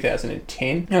Awards in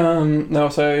 2010. They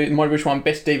also, Mighty Bush won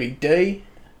Best DVD.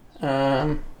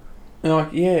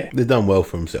 Yeah. They've done well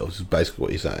for themselves, is basically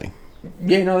what you're saying.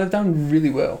 Yeah, no, they've done really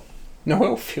well.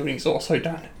 Noel Fielding's also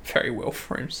done very well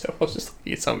for himself. I was just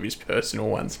looking at some of his personal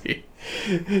ones here.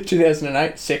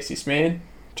 2008, Sexiest Man.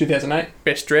 2008,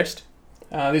 Best Dressed.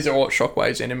 These are all at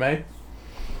Shockwaves NME.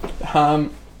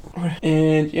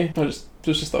 And yeah, it was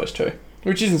just those two.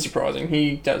 Which isn't surprising.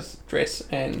 He does dress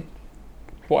and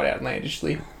quite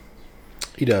outlandishly.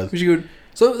 He does. Which is good.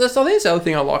 So there's the other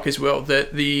thing I like as well,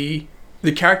 that the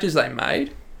characters they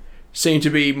made seem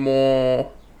to be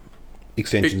more...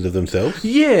 Extensions of themselves?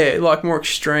 Yeah, like more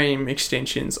extreme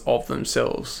extensions of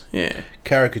themselves. Yeah.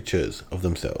 Caricatures of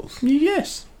themselves.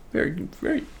 Yes. Very,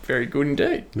 very, very good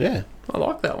indeed. Yeah. I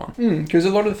like that one. Because a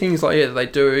lot of the things they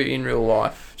do in real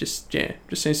life just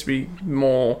seems to be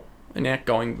more an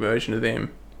outgoing version of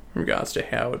them in regards to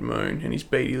Howard Moon and his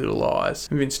beady little eyes,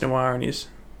 and Vince Noir and his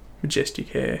majestic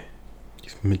hair.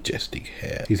 His majestic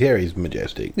hair. His hair is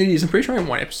majestic. It is. I'm pretty sure in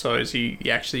one episode he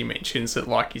actually mentions that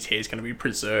like his hair's going to be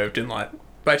preserved and like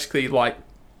basically like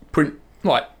put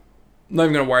like not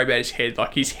even going to worry about his head.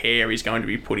 Like his hair is going to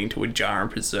be put into a jar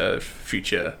and preserved for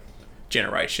future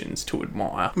generations to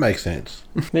admire. Makes sense.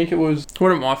 I think it was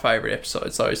one of my favourite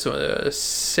episodes though. So the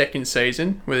second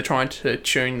season where they're trying to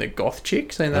tune the goth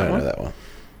chick. Seen that I don't one? know that one.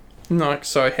 Like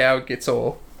so Howard gets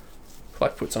all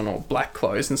like puts on all black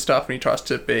clothes and stuff and he tries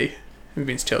to be... And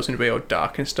Vince tells him to be all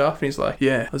dark and stuff, and he's like,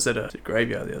 yeah, I was at a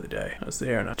graveyard the other day. I was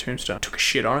there and a tombstone took a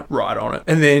shit on it, right on it.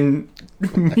 And then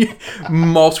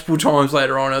multiple times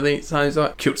later on, I think he's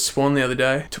like, killed Spawn the other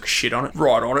day, took a shit on it,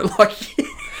 right on it. Like,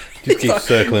 Just keep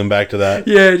circling back to that.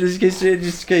 yeah, just keeps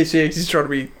he's trying to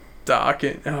be dark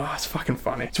and it's fucking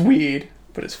funny. It's weird,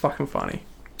 but it's fucking funny.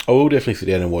 I will definitely sit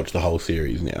down and watch the whole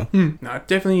series now. No,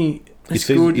 definitely. It's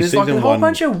It's good. There's like a whole one-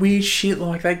 bunch of weird shit.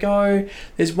 Like they go.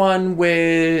 There's one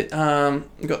where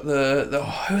you got who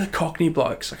are the Cockney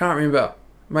blokes? I can't remember.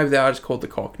 Maybe they are just called the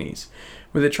Cockneys.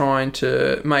 Where they're trying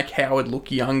to make Howard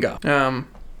look younger.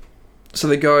 So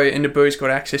they go and Naboo's got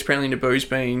access. Apparently Naboo's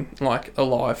been like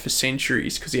alive for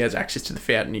centuries because he has access to the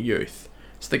Fountain of Youth.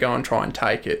 So they go and try and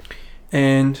take it.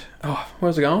 And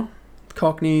where's it going?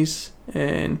 Cockneys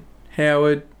and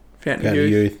Howard Fountain of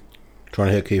Youth. Trying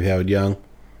to help keep Howard young.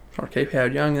 Trying to keep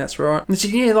Howard young, that's right. And so,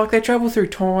 yeah, like they travel through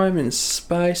time and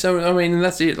space. I mean,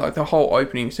 that's it. Like the whole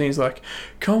opening scene's like,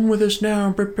 come with us now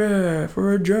and prepare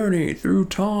for a journey through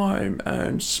time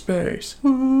and space.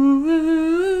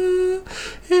 Ooh,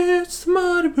 it's the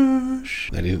Mighty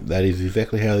Bush. That is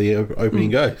exactly how the opening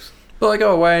goes. But they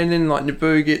go away and then like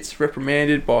Naboo gets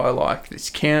reprimanded by like this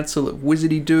council of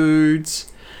wizardy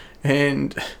dudes.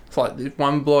 And it's like this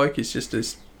one bloke is just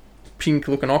this pink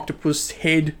looking octopus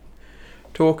head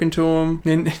talking to him,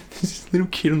 and there's this little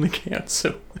kid on the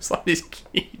council. It's like this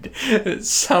kid. At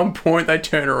some point, they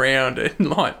turn around and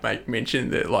like make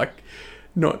mention that like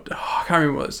I can't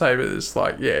remember what to say, but it's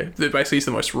like that basically he's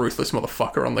the most ruthless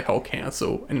motherfucker on the whole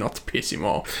council, and not to piss him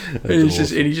off. And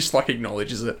he just like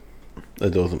acknowledges it.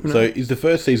 That's awesome. So, is the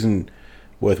first season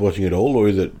worth watching at all, or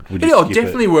is it?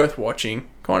 Definitely worth watching.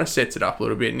 Kind of sets it up a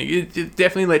little bit, and it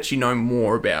definitely lets you know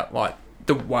more about like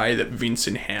the way that Vince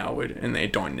and Howard and their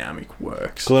dynamic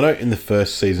works. So I know in the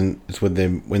first season it's when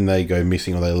they go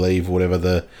missing or they leave or whatever,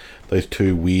 those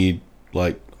two weird,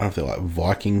 like, I don't know if they're like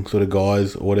Viking sort of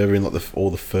guys or whatever, in like all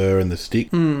the fur and the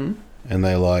stick, and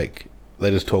they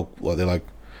just talk like they're like,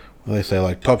 what do they say,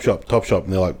 like top shop,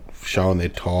 and they're like showing their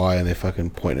tie and they're fucking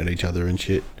pointing at each other and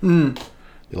shit. They're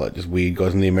like just weird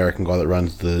guys, and the American guy that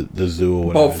runs the zoo or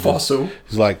whatever, Bob Fossil.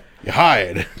 He's like, you're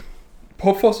hired.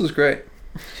 Bob Fossil's great.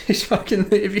 He's fucking,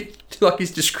 if you like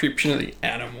his description of the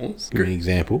animals. Give me an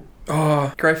example.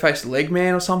 Grey-faced leg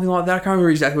man or something like that. I can't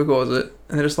remember exactly what was it.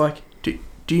 And they're just like, do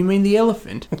you mean the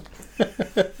elephant?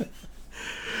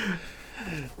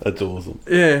 That's awesome.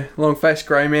 Yeah, long-faced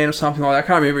grey man or something like that. I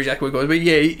can't remember exactly what it was. But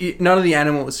yeah, none of the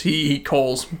animals he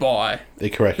calls by. They're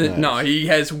correct names. No, he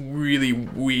has really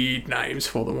weird names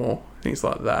for them all. Things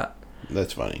like that.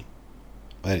 That's funny.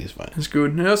 That is funny. It's good.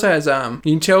 And it also has,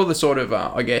 you can tell the sort of,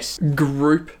 I guess,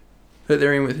 group that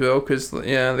they're in with well, because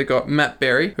they've got Matt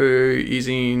Berry, who is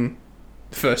in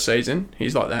the first season.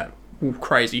 He's like that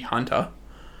crazy hunter.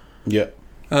 Yep.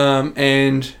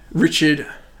 And Richard,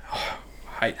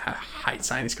 I hate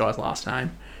saying this guy's last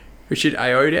name. Richard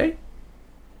Ayoade.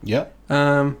 Yep.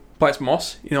 Plays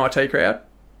Moss in IT Crowd.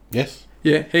 Yes.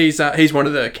 Yeah, he's one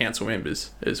of the council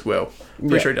members as well.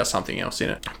 Pretty sure he does something else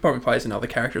in it. Probably plays another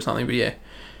character or something, but yeah,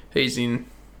 he's in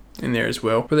there as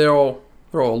well. But they're all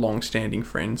They're all long-standing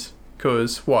friends.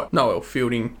 Because Noel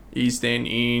Fielding is then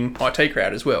in IT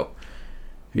Crowd as well.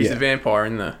 He's the vampire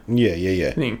in the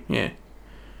thing, yeah.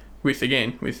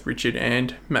 With Richard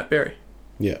and Matt Berry.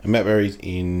 Yeah, and Matt Berry's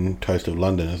in Toast of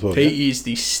London as well. He is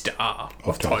the star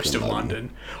of Toast of London.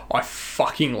 I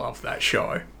fucking love that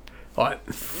show. Like,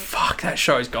 fuck, that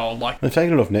show's gold. Like, they're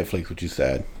taking it off Netflix, which is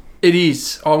sad. It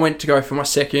is. I went to go for my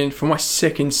second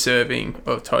serving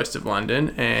of Toast of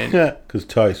London, and yeah, because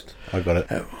toast. I got it.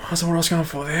 That's what I was going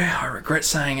for there. I regret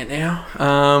saying it now.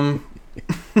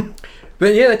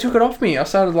 But yeah, they took it off me. I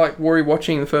started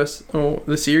watching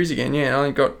the series again. Yeah,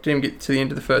 and I didn't get to the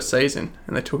end of the first season,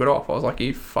 and they took it off. I was like, "Are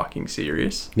you fucking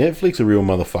serious?" Netflix are real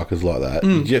motherfuckers like that.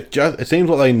 It seems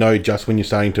like they know just when you're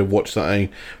starting to watch something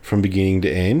from beginning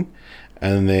to end,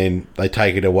 and then they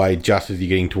take it away just as you're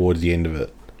getting towards the end of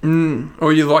it.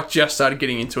 Or you just started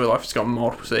getting into it, like it's got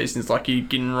multiple seasons, like you're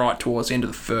getting right towards the end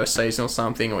of the first season or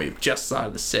something, or you've just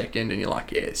started the second, and you're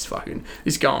like, yeah, it's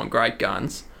going great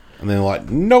guns. And then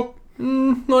like, nope.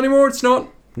 Not anymore, it's not.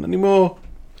 Not anymore.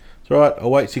 It's alright,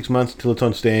 I'll wait 6 months until it's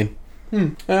on Stan.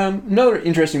 Another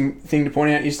interesting thing to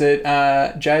point out is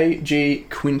that J.G.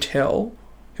 Quintel,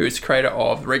 who is the creator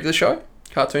of the regular show,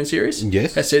 cartoon series,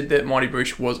 has said that Mighty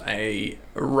Boosh was a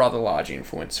rather large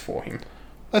influence for him.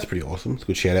 That's pretty awesome. It's a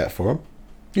good shout out for him.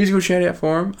 He's a good shout out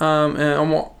for him.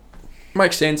 And what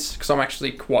makes sense, because I'm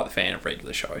actually quite a fan of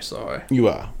regular show, so... You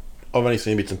are. I've only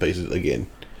seen bits and pieces again.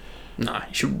 No,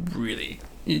 you should really...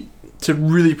 To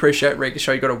really appreciate regular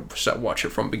show, you got to watch it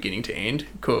from beginning to end,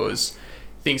 because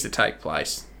things that take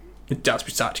place, it does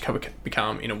start to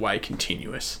become, in a way,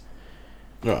 continuous.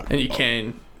 Right. And you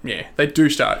can... Yeah, they do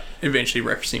start eventually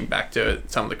referencing back to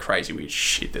some of the crazy weird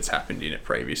shit that's happened in it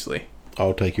previously.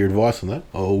 I'll take your advice on that.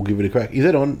 I'll give it a crack. Is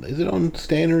it on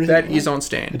Stan or anything? That is on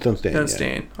Stan. It's on Stan. It's on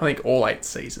Stan. I think all 8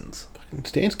 seasons.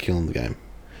 Stan's killing the game.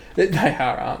 They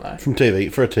are, aren't they?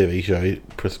 For a TV show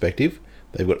perspective,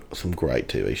 they've got some great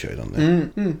TV shows on there.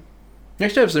 Mm-hmm.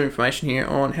 Next, I have some information here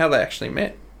on how they actually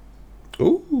met.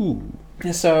 Ooh.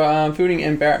 Yeah, so Fielding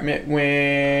and Barrett met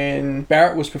when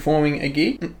Barrett was performing a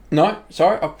gig. No,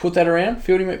 sorry, I put that around.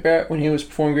 Fielding met Barrett when he was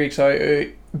performing a gig. So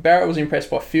Barrett was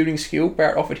impressed by Fielding's skill.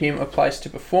 Barrett offered him a place to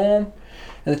perform,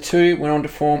 and the two went on to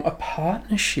form a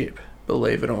partnership,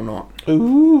 believe it or not.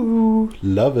 Ooh,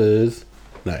 lovers.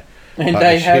 No. And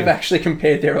they have actually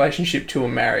compared their relationship to a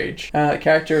marriage. The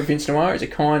character of Vince Noir is a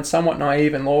kind, somewhat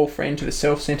naive and loyal friend to the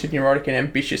self-centered, neurotic and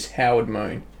ambitious Howard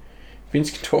Moon. Vince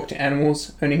can talk to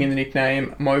animals, earning him the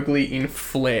nickname Mowgli in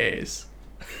Flares.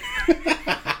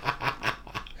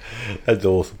 That's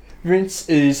awesome. Vince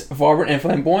is vibrant and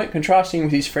flamboyant, contrasting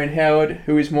with his friend Howard,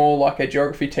 who is more like a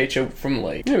geography teacher from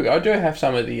Lee. Here we go. I do have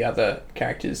some of the other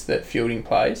characters that Fielding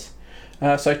plays.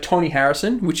 So Tony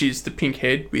Harrison, which is the pink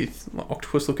head with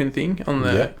octopus-looking thing on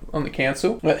the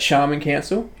council, Shaman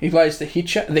Council. He plays the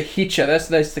Hitcher. The Hitcher. That's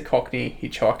the Cockney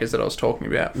hitchhikers that I was talking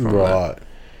about. Right.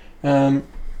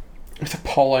 With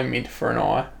Apollo Mint for an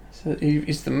eye. So he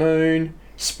is the Moon.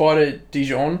 Spider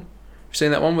Dijon. Have you seen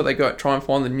that one where they try and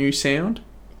find the new sound?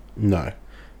 No.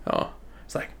 Oh,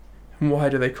 it's like, why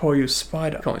do they call you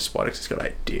Spider? I call him Spider because he's got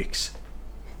 8 dicks.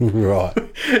 Right.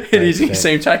 And you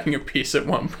see him taking a piss at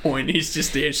one point. He's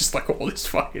just there. It's just like all this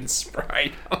fucking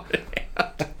spray coming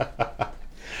out.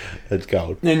 That's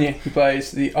gold. And yeah, he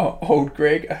plays the old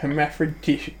Greg, a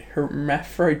hermaphroditic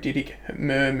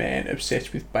merman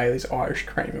obsessed with Bailey's Irish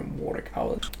cream and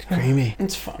watercolours. It's creamy.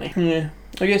 It's funny. Yeah.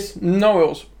 I guess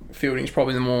Noel's Fielding's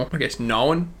probably the more,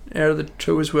 known out of the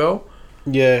two as well.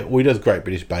 Yeah, well, he does Great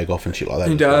British Bake Off and shit like that.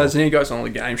 He does, and he goes on all the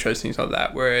game shows, things like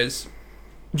that, whereas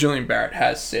Julian Barrett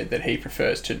has said that he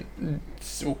prefers to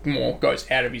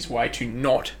goes out of his way to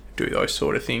not do those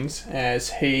sort of things,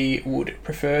 as he would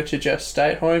prefer to just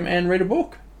stay at home and read a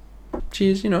book.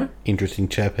 Cheers, Interesting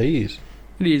chap he is.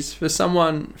 It is, for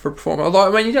a performer.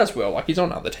 Although, he does well. Like, he's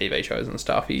on other TV shows and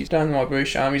stuff. He's done My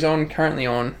Bush. He's currently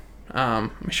on a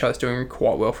show that's doing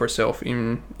quite well for itself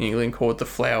in England called The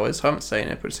Flowers. I haven't seen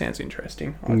it, but it sounds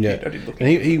interesting. I did look and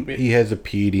he has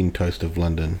appeared in Toast of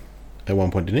London at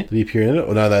one point, didn't he? Did he appear in it?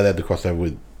 Or no, they had the crossover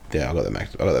with... Yeah, I got that back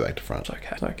to front.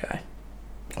 It's okay.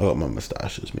 I got my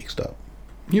moustaches mixed up.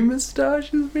 Your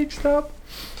moustaches mixed up?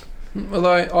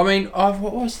 Although,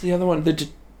 what was the other one? The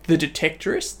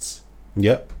Detectorists?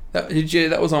 Yep.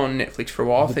 That was on Netflix for a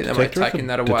while. I think they might have taken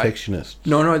that away. Detectionists?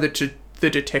 No, the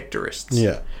Detectorists.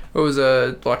 Yeah. It was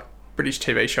a British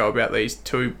TV show about these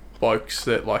two blokes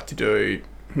that like to do...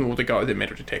 Well, they go with their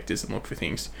metal detectors and look for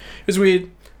things. It was weird.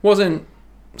 It wasn't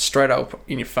straight up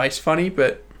in your face funny,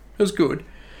 but it was good.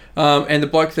 And the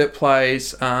bloke that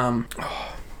plays...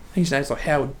 I think his name's like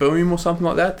Howard Boom or something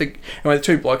like that. The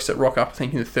two blokes that rock up, I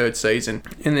think, in the 3rd season.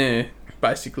 And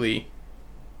basically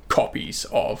copies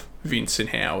of Vince and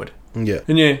Howard. Yeah.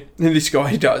 And this guy,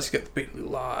 he does get the big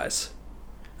little eyes.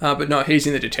 But no, he's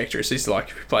in the Detectorists. He's like,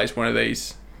 he plays one of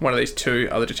these two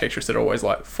other Detectorists that are always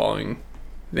like following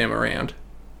them around,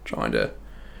 trying to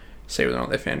see whether or not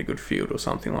they found a good field or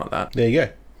something like that. There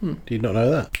you go. Did not know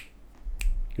that.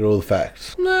 Got all the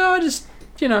facts. No, I just,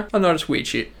 I notice weird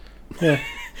shit. Yeah.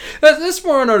 That's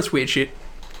more I notice weird shit.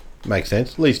 Makes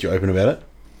sense. At least you're open about it.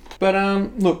 But,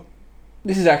 look,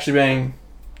 this has actually been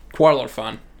quite a lot of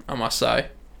fun, I must say,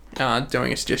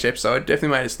 doing a suggested episode.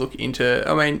 Definitely made us look into,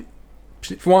 I mean,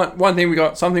 for one thing, we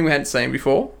got something we hadn't seen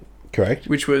before. Correct.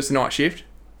 Which was The Night Shift,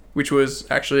 which was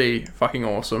actually fucking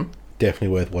awesome. Definitely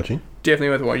worth watching. Definitely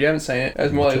worth watching. You haven't seen it,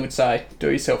 as Molly would say, do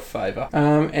yourself a favour.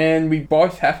 And we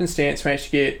both happenstance managed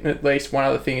to get at least one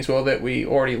other thing as well that we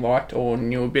already liked or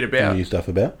knew a bit about. New stuff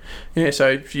about. Yeah,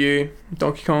 so for you,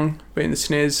 Donkey Kong, being the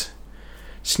SNES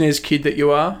kid that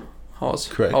you are, I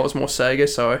was more Sega,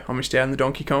 so I missed out on the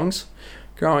Donkey Kongs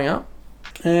growing up.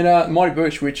 And Mighty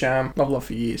Boosh, which I've loved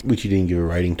for years. Which you didn't give a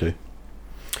rating to.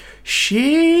 Shit!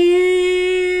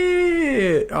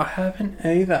 I haven't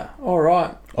either.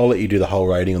 Alright. I'll let you do the whole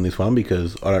rating on this one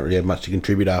because I don't really have much to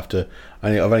contribute after.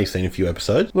 I've only seen a few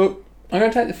episodes. Look, I'm going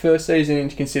to take the first season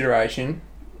into consideration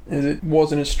as it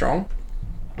wasn't as strong.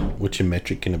 Which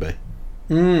metric can it be?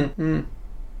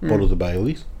 Bottles of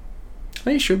Baileys? I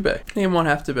think it should be. I think it might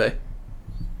have to be.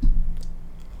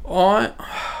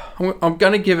 I'm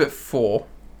going to give it 4.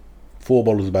 4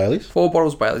 bottles of Baileys? 4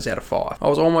 bottles of Baileys out of 5. I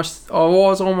was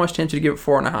almost tempted to give it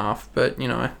 4.5, but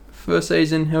first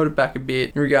season held it back a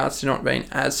bit in regards to not being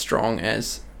as strong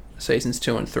as seasons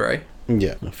 2 and 3.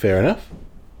 Yeah, fair enough.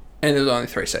 And there was only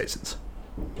 3 seasons.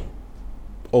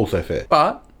 Also fair.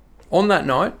 But on that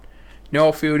note,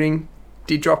 Noel Fielding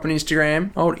did drop an old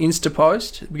Insta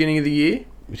post at the beginning of the year,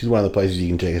 which is one of the places you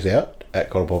can check us out at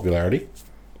Cult of Popularity.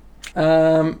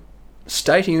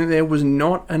 Stating that there was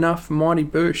not enough Mighty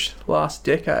Boosh last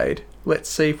decade. Let's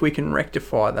see if we can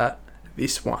rectify that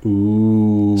this one.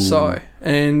 Ooh. So,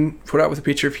 and put up with a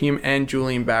picture of him and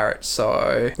Julian Barrett.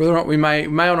 So, whether or not we may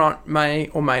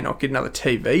or may not get another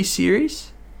TV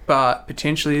series, but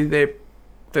potentially they're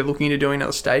looking into doing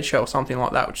another stage show or something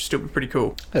like that, which would still be pretty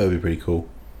cool. That would be pretty cool.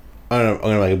 I'm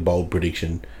going to make a bold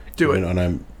prediction. Do it. I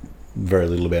know very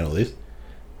little about all this.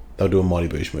 They'll do a Mighty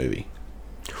Boosh movie.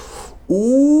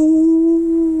 Ooh.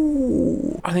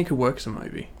 I think it works as a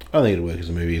movie. I think it'll work as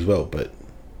a movie as well, but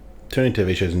turning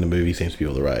TV shows into movies seems to be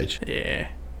all the rage. Yeah.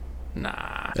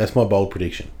 Nah. That's my bold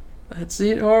prediction. That's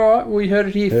it. Alright, we heard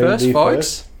it here first,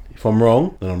 folks. If I'm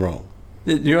wrong, then I'm wrong.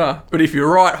 You are. But if you're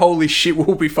right, holy shit,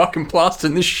 we'll be fucking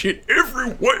plastering this shit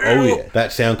everywhere. Oh yeah.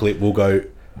 That sound clip will go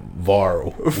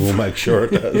viral. We'll make sure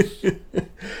it does.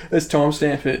 Let's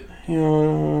timestamp it.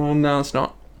 No, it's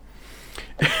not.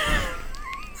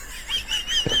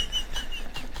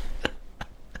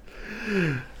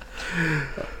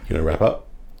 You gonna wrap up?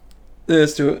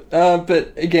 Let's do it.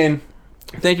 But again,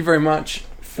 thank you very much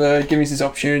for giving us this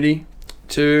opportunity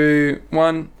to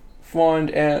find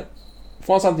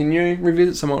something new,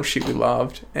 revisit some old shit we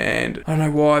loved, and I don't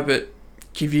know why, but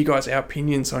give you guys our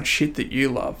opinions on shit that you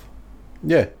love.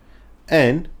 Yeah.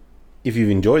 And if you've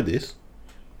enjoyed this,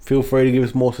 feel free to give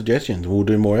us more suggestions. We'll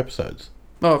do more episodes.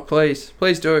 Oh, please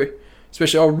do.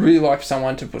 Especially, I would really like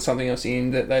someone to put something else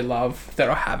in that they love that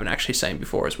I haven't actually seen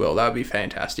before as well. That would be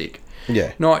fantastic.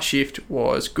 Yeah. Night Shift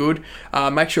was good.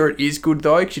 Make sure it is good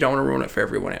though, because you don't want to ruin it for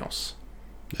everyone else.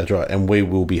 That's right. And we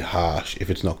will be harsh if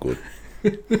it's not good.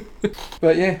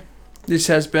 But yeah, this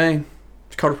has been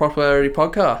the Cult of Popularity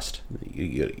podcast.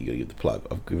 You gotta give the plug.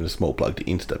 I've given a small plug to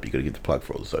Insta, but you gotta give the plug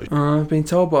for all the socials. I've been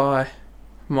told by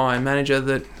my manager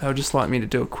that they would just like me to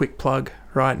do a quick plug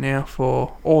right now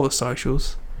for all the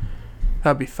socials.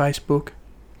 That'd be Facebook,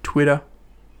 Twitter,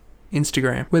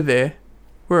 Instagram. We're there.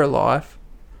 We're alive.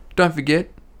 Don't forget,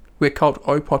 we're Cult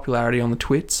O Popularity on the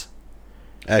twits.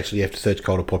 Actually, you have to search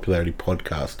Cult of Popularity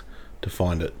podcast to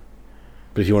find it.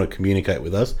 But if you want to communicate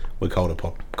with us, we're Cult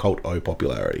O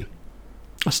Popularity.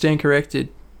 I stand corrected.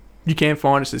 You can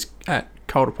find us at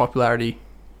Cult of Popularity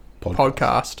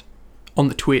podcast on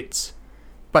the twits.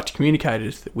 But to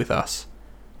communicate with us,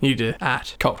 you need to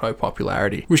at Cult O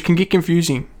Popularity, which can get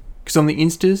confusing. Because on the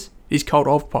Instas, it's Cult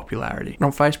of Popularity. And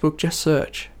on Facebook, just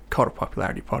search Cult of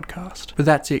Popularity Podcast. But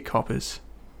that's it, coppers.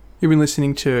 You've been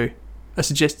listening to a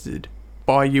suggested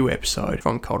by you episode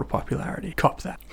from Cult of Popularity. Cop that.